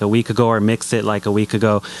song like a week ago or mix it like a week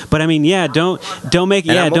ago. But don't make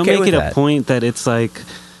it a point that it's like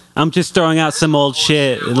I'm just throwing out some old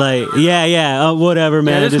shit. Like, whatever,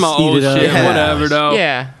 man. Yeah, this is my old shit. Whatever, though.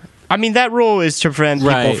 Yeah. I mean, that rule is to prevent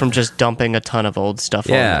people from just dumping a ton of old stuff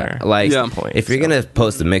on there. If you're going to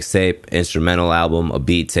post a mixtape, instrumental album, a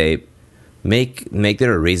beat tape, make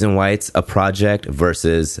there a reason why it's a project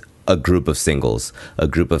versus a group of singles, a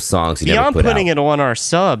group of songs you never put out. Beyond putting it on our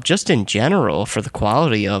sub, just in general for the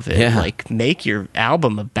quality of it, like make your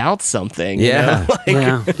album about something. Yeah. You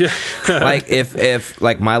know? Like if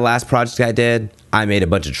my last project I did, I made a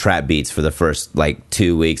bunch of trap beats for the first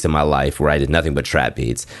 2 weeks of my life where I did nothing but trap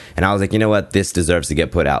beats. And I was like, you know what? This deserves to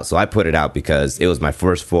get put out. So I put it out because it was my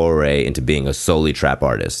first foray into being a solely trap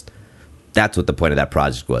artist. That's what the point of that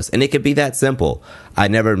project was. And it could be that simple. I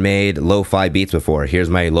never made lo-fi beats before. Here's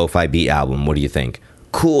my lo-fi beat album. What do you think?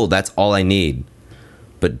 Cool, that's all I need.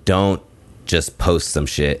 But don't just post some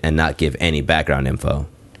shit and not give any background info.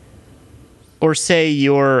 Or say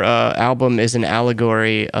your album is an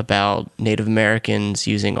allegory about Native Americans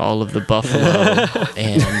using all of the buffalo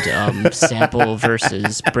and sample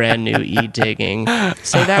versus brand new e-digging.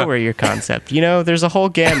 Say that were your concept. There's a whole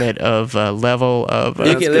gamut of level of...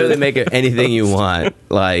 you can literally make it anything you want.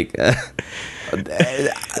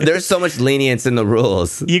 There's so much lenience in the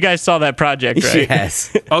rules. You guys saw that project, right?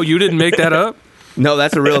 Yes. Oh, you didn't make that up? No,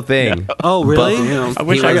 that's a real thing. Oh, really? I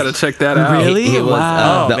wish I got to check that out. Really? He was,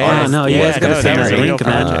 wow. The artist you guys got to send us a link of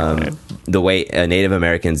that. The way Native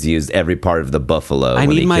Americans used every part of the buffalo. I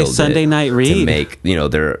need my Sunday night read to make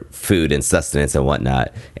their food and sustenance and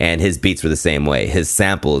whatnot. And his beats were the same way. His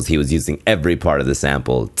samples, he was using every part of the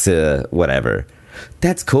sample to whatever.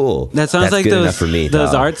 That's cool. That sounds like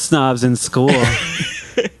those art snobs in school.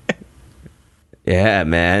 Yeah,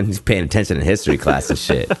 man, he's paying attention in history class and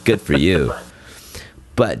shit. Good for you.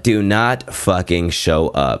 But do not fucking show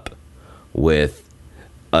up with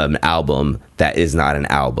an album that is not an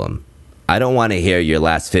album. I don't want to hear your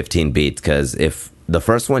last 15 beats, because if the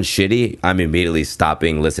first one's shitty, I'm immediately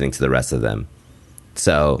stopping listening to the rest of them.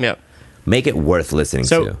 So make it worth listening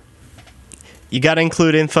to. You got to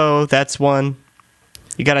include info. That's one.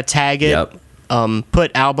 You got to tag it. Yep.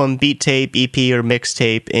 Put album, beat tape, EP, or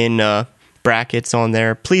mixtape in brackets on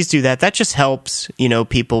there. Please do that. That just helps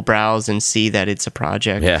people browse and see that it's a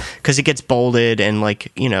project. Yeah, because it gets bolded and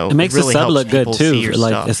it makes really the sub look good too.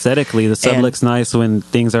 Stuff. Aesthetically, the sub looks nice when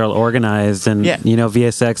things are organized. And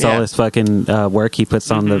VSX, all this fucking work he puts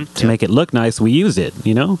on to make it look nice. We use it.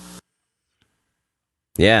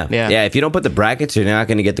 Yeah. If you don't put the brackets, you're not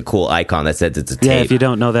going to get the cool icon that says it's a tape. Yeah, if you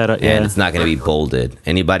don't know that, and it's not going to be bolded.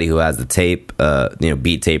 Anybody who has the tape,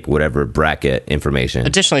 beat tape, whatever bracket information.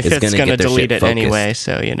 Additionally, Fifth's going to delete it anyway,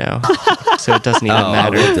 so so it doesn't even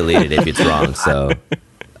matter. I will delete it if it's wrong. So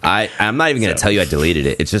I'm not even going to tell you I deleted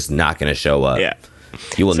it. It's just not going to show up. Yeah,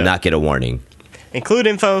 you will not get a warning. include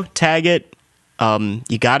info, tag it.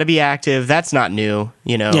 You got to be active. That's not new,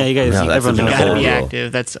 you know. Yeah, you guys. No, that's everyone a knows got to that. be rule.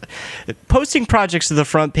 active. That's posting projects to the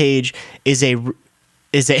front page is a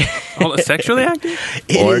Oh, sexually active?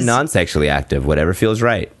 Or is- non-sexually active, whatever feels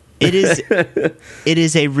right. It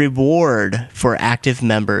is a reward for active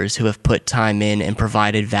members who have put time in and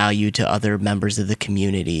provided value to other members of the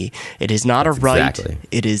community. It is not a right. exactly.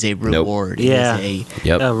 It is a reward. Yeah. It is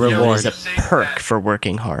Yep. A it reward. is a perk for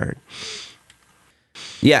working hard.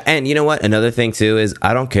 Yeah, and you know what? Another thing too is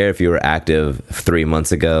I don't care if you were active 3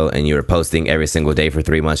 months ago and you were posting every single day for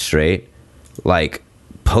 3 months straight. Like,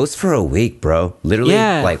 post for a week, bro. Literally,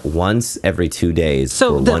 Yeah. like once every 2 days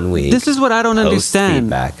So for 1 week. this is what I don't Post understand.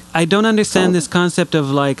 feedback. I don't understand this concept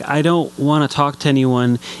of like I don't want to talk to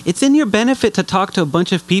anyone. It's in your benefit to talk to a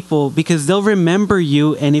bunch of people because they'll remember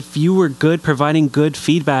you, and if you were good providing good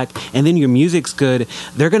feedback and then your music's good,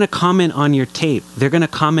 they're going to comment on your tape. They're going to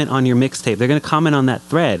comment on your mixtape. They're going to comment on that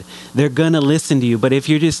thread. They're going to listen to you. But if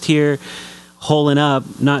you're just here holding up,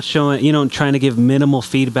 not showing, you know, trying to give minimal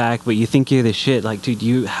feedback, but you think you're the shit, like, dude,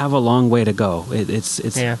 you have a long way to go. It's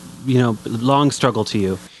Yeah. you know, long struggle to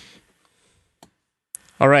you.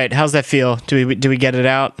 All right, how's that feel? Do we get it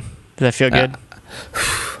out? Does that feel good?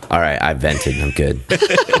 All right, I vented. I'm good.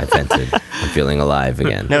 I vented. I'm feeling alive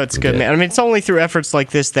again. No, it's I'm good, man. I mean, it's only through efforts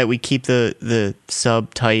like this that we keep the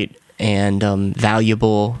sub tight and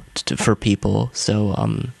valuable for people. So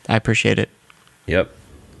I appreciate it. Yep.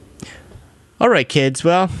 All right, kids.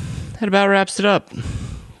 Well, that about wraps it up.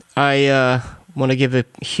 I want to give a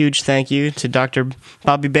huge thank you to Dr.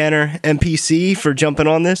 Bobby Banner, MPC, for jumping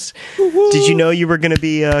on this. Did you know you were going to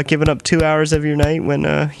be giving up 2 hours of your night when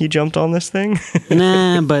you jumped on this thing?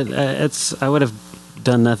 Nah, but I would have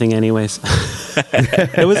done nothing anyways.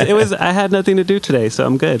 it was I had nothing to do today, so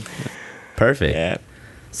I'm good. Perfect. Yeah.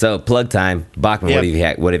 So plug time, Bachman.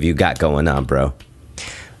 Yep. What have you got going on, bro?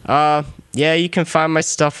 Yeah, you can find my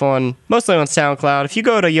stuff mostly on SoundCloud. If you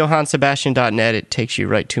go to johansebastian.net, it takes you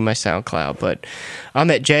right to my SoundCloud. But I'm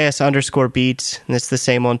at JS_beats, and it's the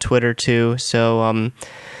same on Twitter too. So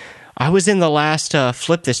I was in the last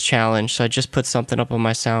Flip This challenge, so I just put something up on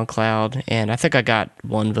my SoundCloud, and I think I got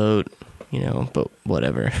 1 vote. You know, but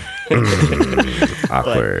whatever.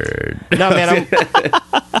 Awkward. No, man,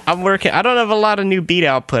 I'm working. I don't have a lot of new beat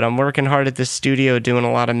output. I'm working hard at this studio, doing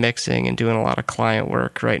a lot of mixing and doing a lot of client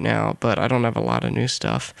work right now. But I don't have a lot of new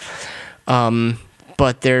stuff.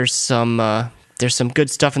 But there's some good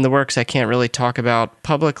stuff in the works I can't really talk about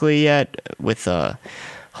publicly yet. With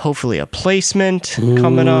hopefully a placement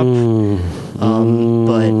coming up.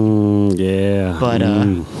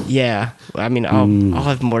 Yeah. I mean, I'll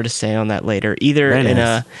have more to say on that later, either Very in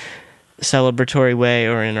nice. a celebratory way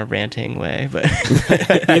or in a ranting way. But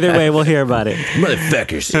Either way, we'll hear about it.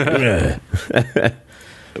 Motherfuckers.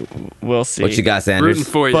 we'll see. What you got, Sanders?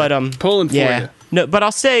 Rooting for you. But Pulling for yeah. you. No, but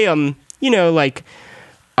I'll say you know, like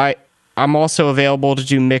I'm also available to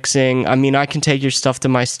do mixing. I mean, I can take your stuff to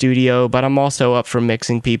my studio, but I'm also up for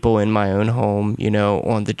mixing people in my own home, you know,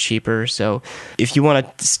 on the cheaper. So if you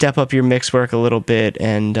want to step up your mix work a little bit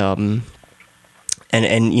and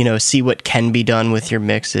you know, see what can be done with your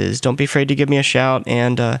mixes, don't be afraid to give me a shout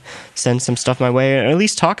and send some stuff my way, or at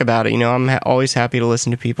least talk about it. You know, I'm always happy to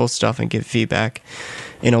listen to people's stuff and give feedback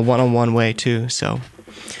in a one-on-one way too. So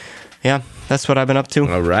yeah, that's what I've been up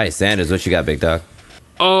to. All right, Sanders, what you got, big dog?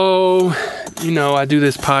 Oh, you know, I do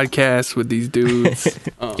this podcast with these dudes.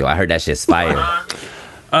 Yo, I heard that shit's fire.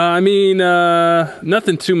 I mean,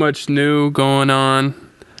 nothing too much new going on.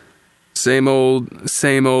 Same old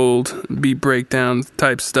beat breakdown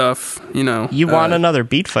type stuff, you know. You want another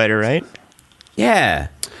beat fighter, right? Yeah.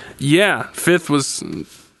 Yeah,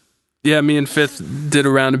 me and Fifth did a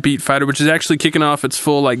round of Beat Fighter, which is actually kicking off its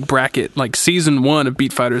full like bracket, like season 1 of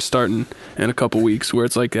Beat Fighter is starting in a couple weeks, where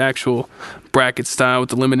it's like actual bracket style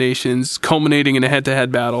with eliminations, culminating in a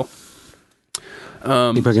head-to-head battle. People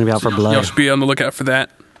are going to be out for blood. Y'all should be on the lookout for that.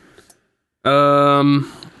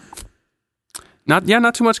 Not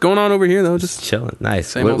too much going on over here though. Just Chilling. Nice.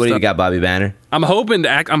 Same What old do you stuff. got, Bobby Banner? I'm hoping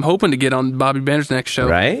to get on Bobby Banner's next show.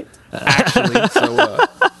 Right? Actually, so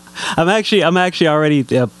I'm actually already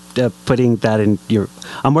putting that in your.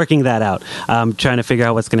 I'm working that out. I'm trying to figure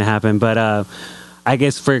out what's going to happen. But I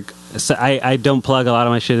guess I don't plug a lot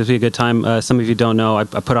of my shit. It'll be a good time. Some of you don't know, I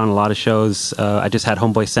put on a lot of shows. I just had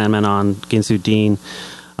Homeboy Sandman on, Ginsu Dean.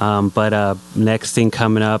 But next thing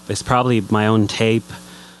coming up is probably my own tape.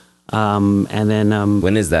 And then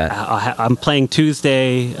When is that? I'm playing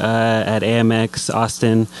Tuesday at AMX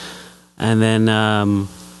Austin, and then I'm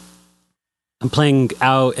playing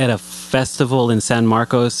out at a festival in San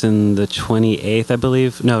Marcos in the 28th, I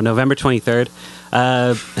believe. No, November 23rd.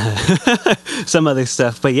 some other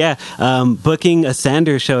stuff. But yeah, booking a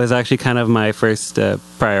Sanders show is actually kind of my first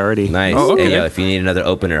priority. Nice. Oh, okay. Hey, yo, if you need another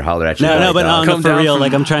opener, holler at your No, boy, no, but dog. Come for down real. from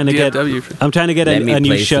Like I'm trying to get DFW. Let me a new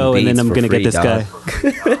play some show, and then beats I'm for gonna free, get this dog.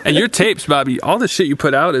 guy. And your tapes, Bobby, all the shit you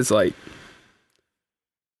put out is like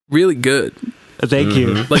really good. Thank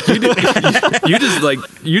you. Like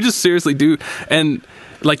you just seriously do, and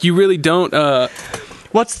like you really don't.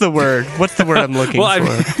 What's the word I'm looking Well,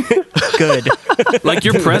 for? Good. Like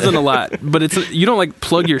you're present a lot, but you don't like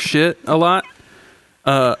plug your shit a lot.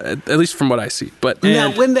 At least from what I see. But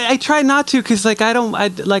No, I try not to, because like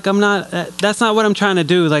I'm not. That's not what I'm trying to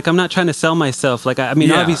do. Like I'm not trying to sell myself. Like I mean,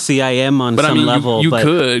 Yeah. obviously I am on But some I mean, level. you but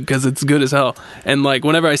could, because it's good as hell. And like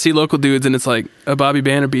whenever I see local dudes and it's like a Bobby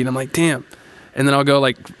Banner beat, I'm like, damn. And then I'll go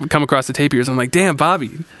like come across the tape ears. I'm like, damn, Bobby's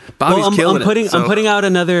killing it. I'm putting out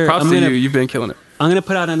another. Props to you. You've been killing it. I'm gonna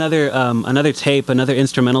put out another tape, another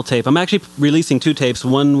instrumental tape. I'm actually releasing 2 tapes,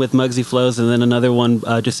 one with Muggsy flows and then another one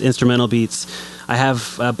just instrumental beats. I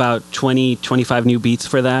have about 25 new beats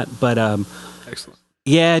for that, but Excellent.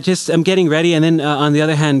 yeah, just I'm getting ready. And then on the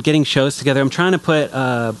other hand, getting shows together. I'm trying to put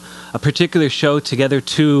a particular show together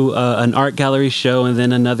to an art gallery show, and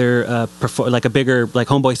then another like a bigger like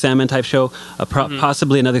Homeboy Salmon type show,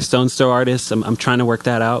 possibly another Stone's Throw artist. I'm trying to work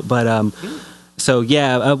that out, but so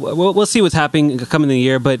yeah, we'll see what's happening coming in the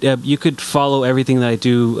year. But you could follow everything that I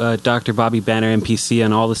do, Dr. Bobby Banner MPC,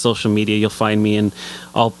 on all the social media. You'll find me, and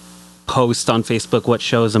I'll post on Facebook what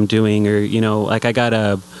shows I'm doing, or like I got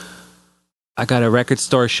a record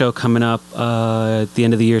store show coming up at the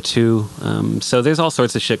end of the year too. So there's all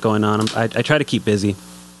sorts of shit going on. I try to keep busy.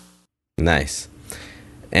 Nice.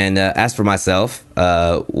 And as for myself,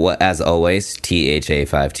 as always,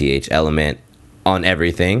 THA5TH Element on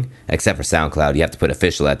everything except for SoundCloud. You have to put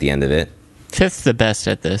official at the end of it. Fifth's the best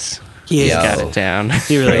at this. Yeah, He's got it down.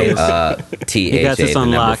 he really is. THA, the on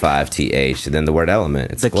number lock. 5, TH, then the word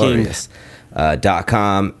element. It's The glorious.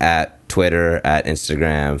 .com, at Twitter, at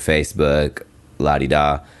Instagram, Facebook,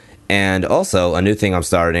 la-di-da. And also, a new thing I'm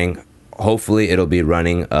starting, hopefully it'll be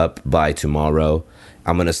running up by tomorrow.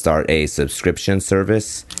 I'm going to start a subscription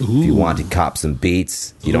service. If you want to cop some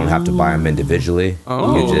beats, you don't have to buy them individually.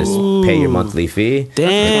 You just pay your monthly fee. Damn.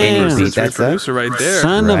 Any beat That's that's up, producer right there.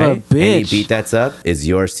 Son of a any bitch. beat that's up is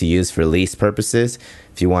yours to use for lease purposes.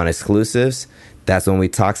 If you want exclusives, that's when we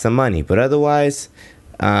talk some money. But otherwise,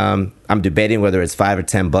 I'm debating whether it's $5 or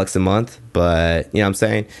 $10 a month. But you know what I'm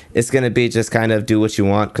saying? It's going to be just kind of do what you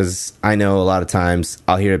want, because I know a lot of times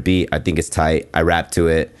I'll hear a beat, I think it's tight, I rap to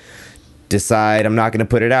it, decide I'm not going to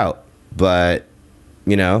put it out. But,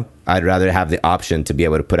 I'd rather have the option to be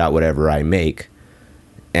able to put out whatever I make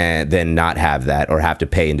and then not have that or have to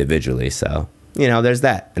pay individually. So, there's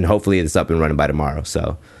that. And hopefully it's up and running by tomorrow.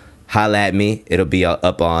 So holla at me. It'll be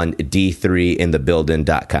up on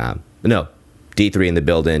d3inthebuilding.com. No,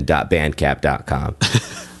 d3inthebuilding.bandcamp.com.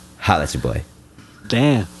 Holla at your boy.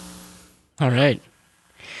 Damn. All right.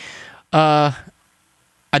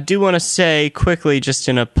 I do want to say quickly, just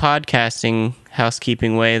in a podcasting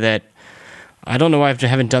housekeeping way, that I don't know why I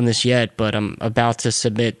haven't done this yet, but I'm about to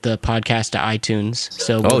submit the podcast to iTunes.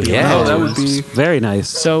 So we'll be on yeah. Oh, that iTunes. would be Very nice.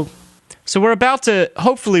 So we're about to,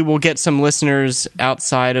 hopefully we'll get some listeners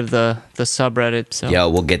outside of the subreddit. So Yo,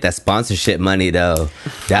 we'll get that sponsorship money, though.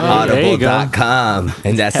 That there you go. audible.com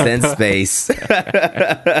and that SendSpace.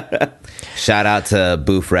 Shout out to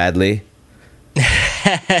Boof Radley.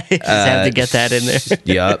 just have to get that in there.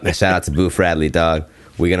 Yup. Shout out to Boof Radley, dog.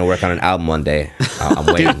 We're going to work on an album one day. I'm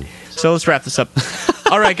waiting. So let's wrap this up.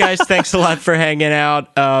 All right, guys, thanks a lot for hanging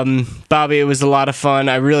out. Bobby, it was a lot of fun.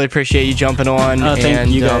 I really appreciate you jumping on. Oh, thank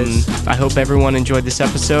you, guys. I hope everyone enjoyed this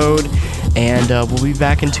episode, and we'll be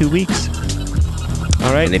back in 2 weeks.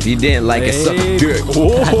 All right. And if you didn't like it, suck Hey. dick.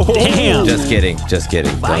 Damn. Just kidding.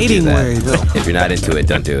 Fighting don't do that. words. If you're not into it,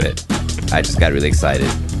 don't do it. I just got really excited.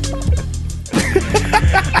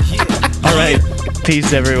 All right.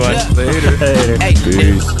 Peace, everyone. later. Hey,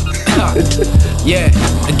 yeah,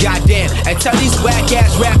 goddamn. And tell these whack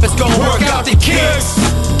ass rappers go work out the kicks.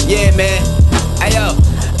 Yeah, man. Hey, yo,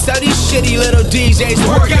 tell these shitty little DJs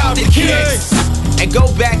work out the kicks. And go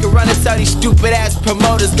back and run and tell these stupid ass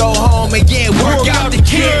promoters go home and work out the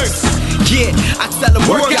kicks. Yeah, I tell them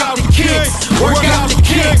work out the kicks. Work out the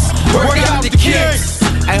kicks. Work out the kicks.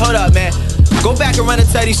 Hey, hold up, man. Go back and run and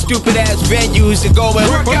tell these stupid ass venues to go and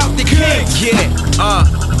work out the kicks. Yeah,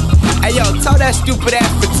 Hey yo, tell that stupid ass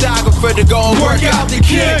photographer to go and work out the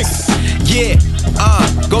kicks. Yeah,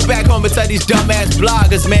 Go back home and tell these dumbass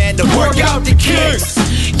bloggers, man, to work out the kinks.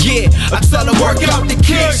 Yeah, I tell them work out the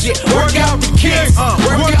kinks. Yeah, work out the kinks.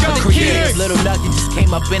 Work out the kinks. Little nugget just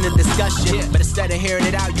came up in a discussion, but instead of hearing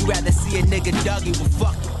it out, you rather see a nigga Dougie.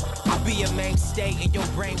 Well, fuck it. I'll be a mainstay in your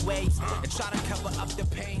brain waves and try to cover up the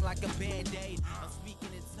pain like a band-aid. I'm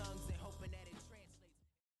speaking in tongues and hoping that it translates.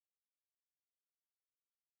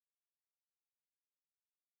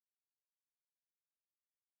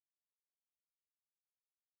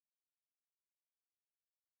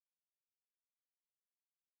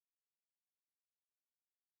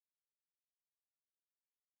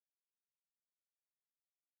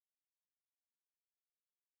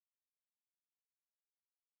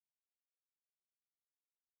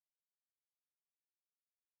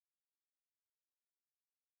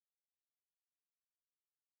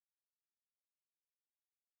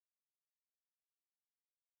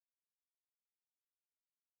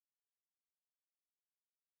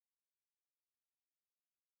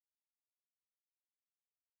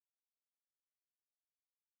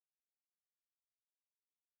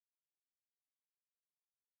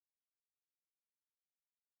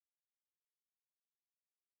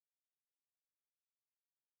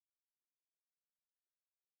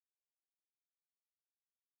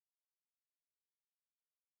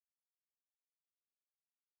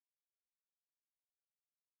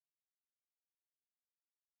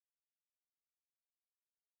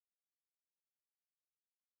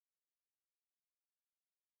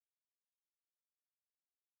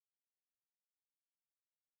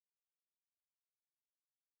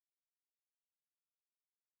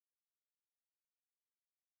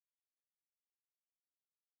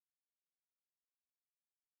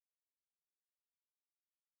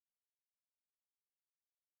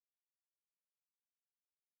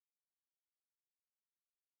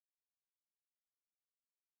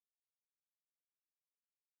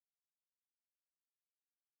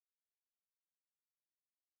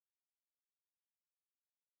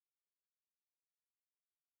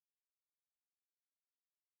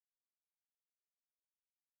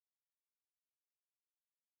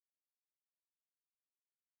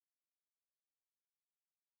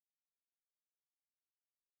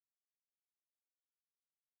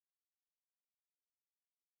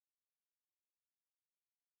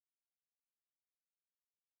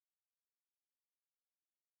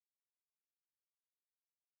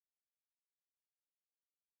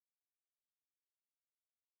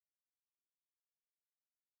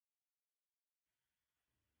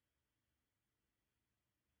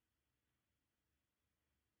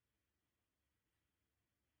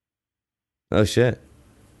 Oh shit.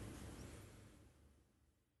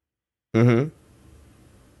 Mm-hmm.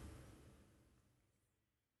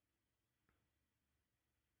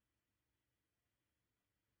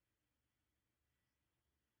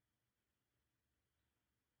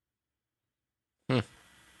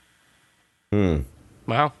 Hmm.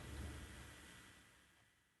 Wow.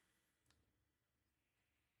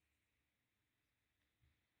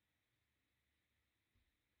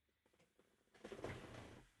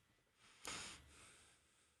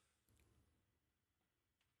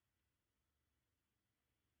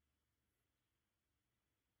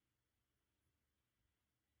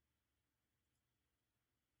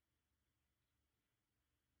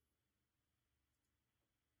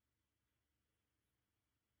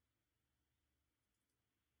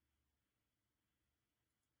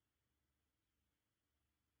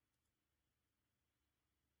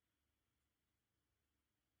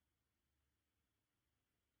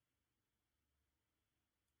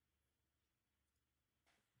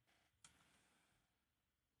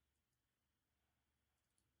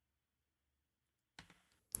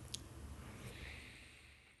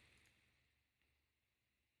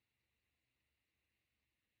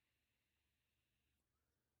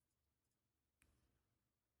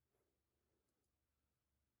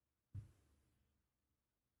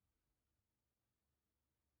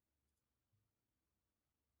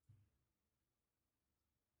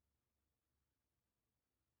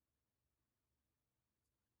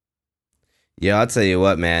 Yeah, I'll tell you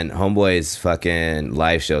what, man. Homeboy's fucking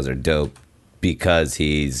live shows are dope because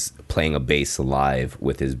he's playing a bass live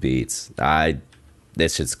with his beats.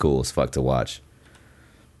 This shit's cool as fuck to watch.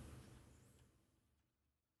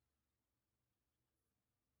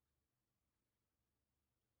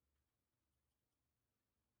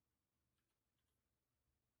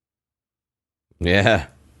 Yeah.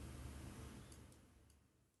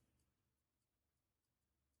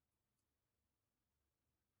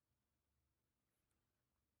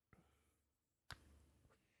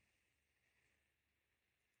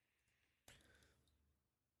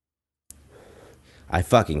 I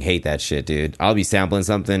fucking hate that shit, dude. I'll be sampling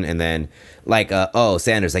something and then like, oh,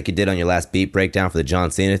 Sanders, like you did on your last beat breakdown for the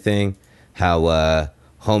John Cena thing, how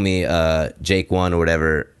homie Jake One or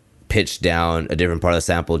whatever pitched down a different part of the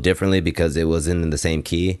sample differently because it wasn't in the same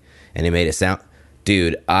key and it made it sound.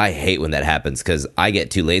 Dude, I hate when that happens because I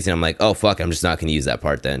get too lazy and I'm like, oh fuck, I'm just not gonna use that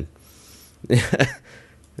part then.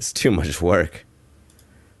 It's too much work.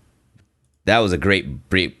 That was a great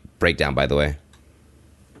breakdown, by the way.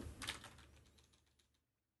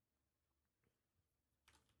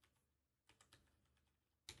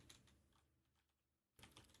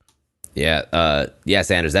 Yeah,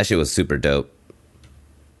 Sanders, that shit was super dope.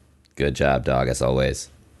 Good job, dog, as always.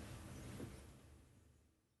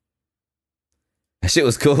 That shit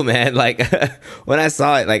was cool, man. Like when I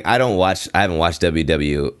saw it, like I haven't watched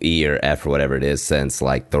WWE or F or whatever it is since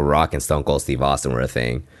like The Rock and Stone Cold Steve Austin were a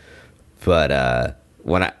thing. But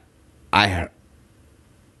when I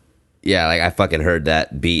fucking heard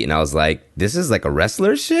that beat and I was like, this is like a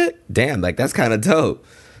wrestler shit? Damn, like that's kind of dope.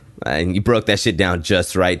 And you broke that shit down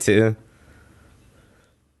just right too.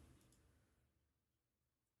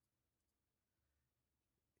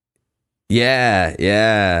 Yeah,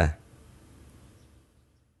 yeah.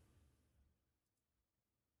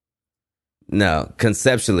 No,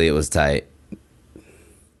 conceptually it was tight.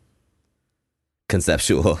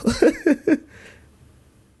 Conceptual.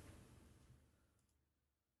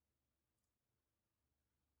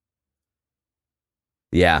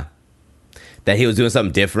 Yeah. That he was doing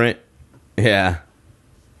something different. Yeah.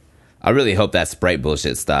 I really hope that Sprite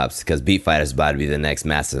bullshit stops because Beat Fighter is about to be the next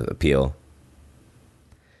massive appeal.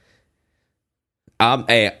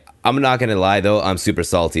 Hey, I'm not gonna lie though, I'm super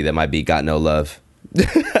salty that my beat got no love.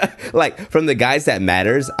 Like from the guys that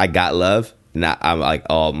matters, I got love. Not I'm like,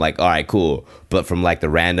 all right, cool. But from like the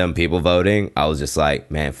random people voting, I was just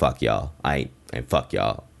like, man, fuck y'all. I ain't fuck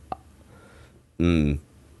y'all. I'm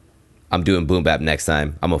doing boom bap next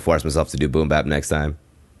time. I'm gonna force myself to do boom bap next time.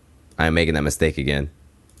 I am making that mistake again.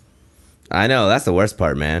 I know, that's the worst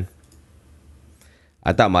part, man.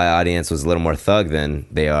 I thought my audience was a little more thug than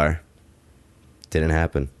they are. Didn't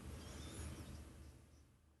happen.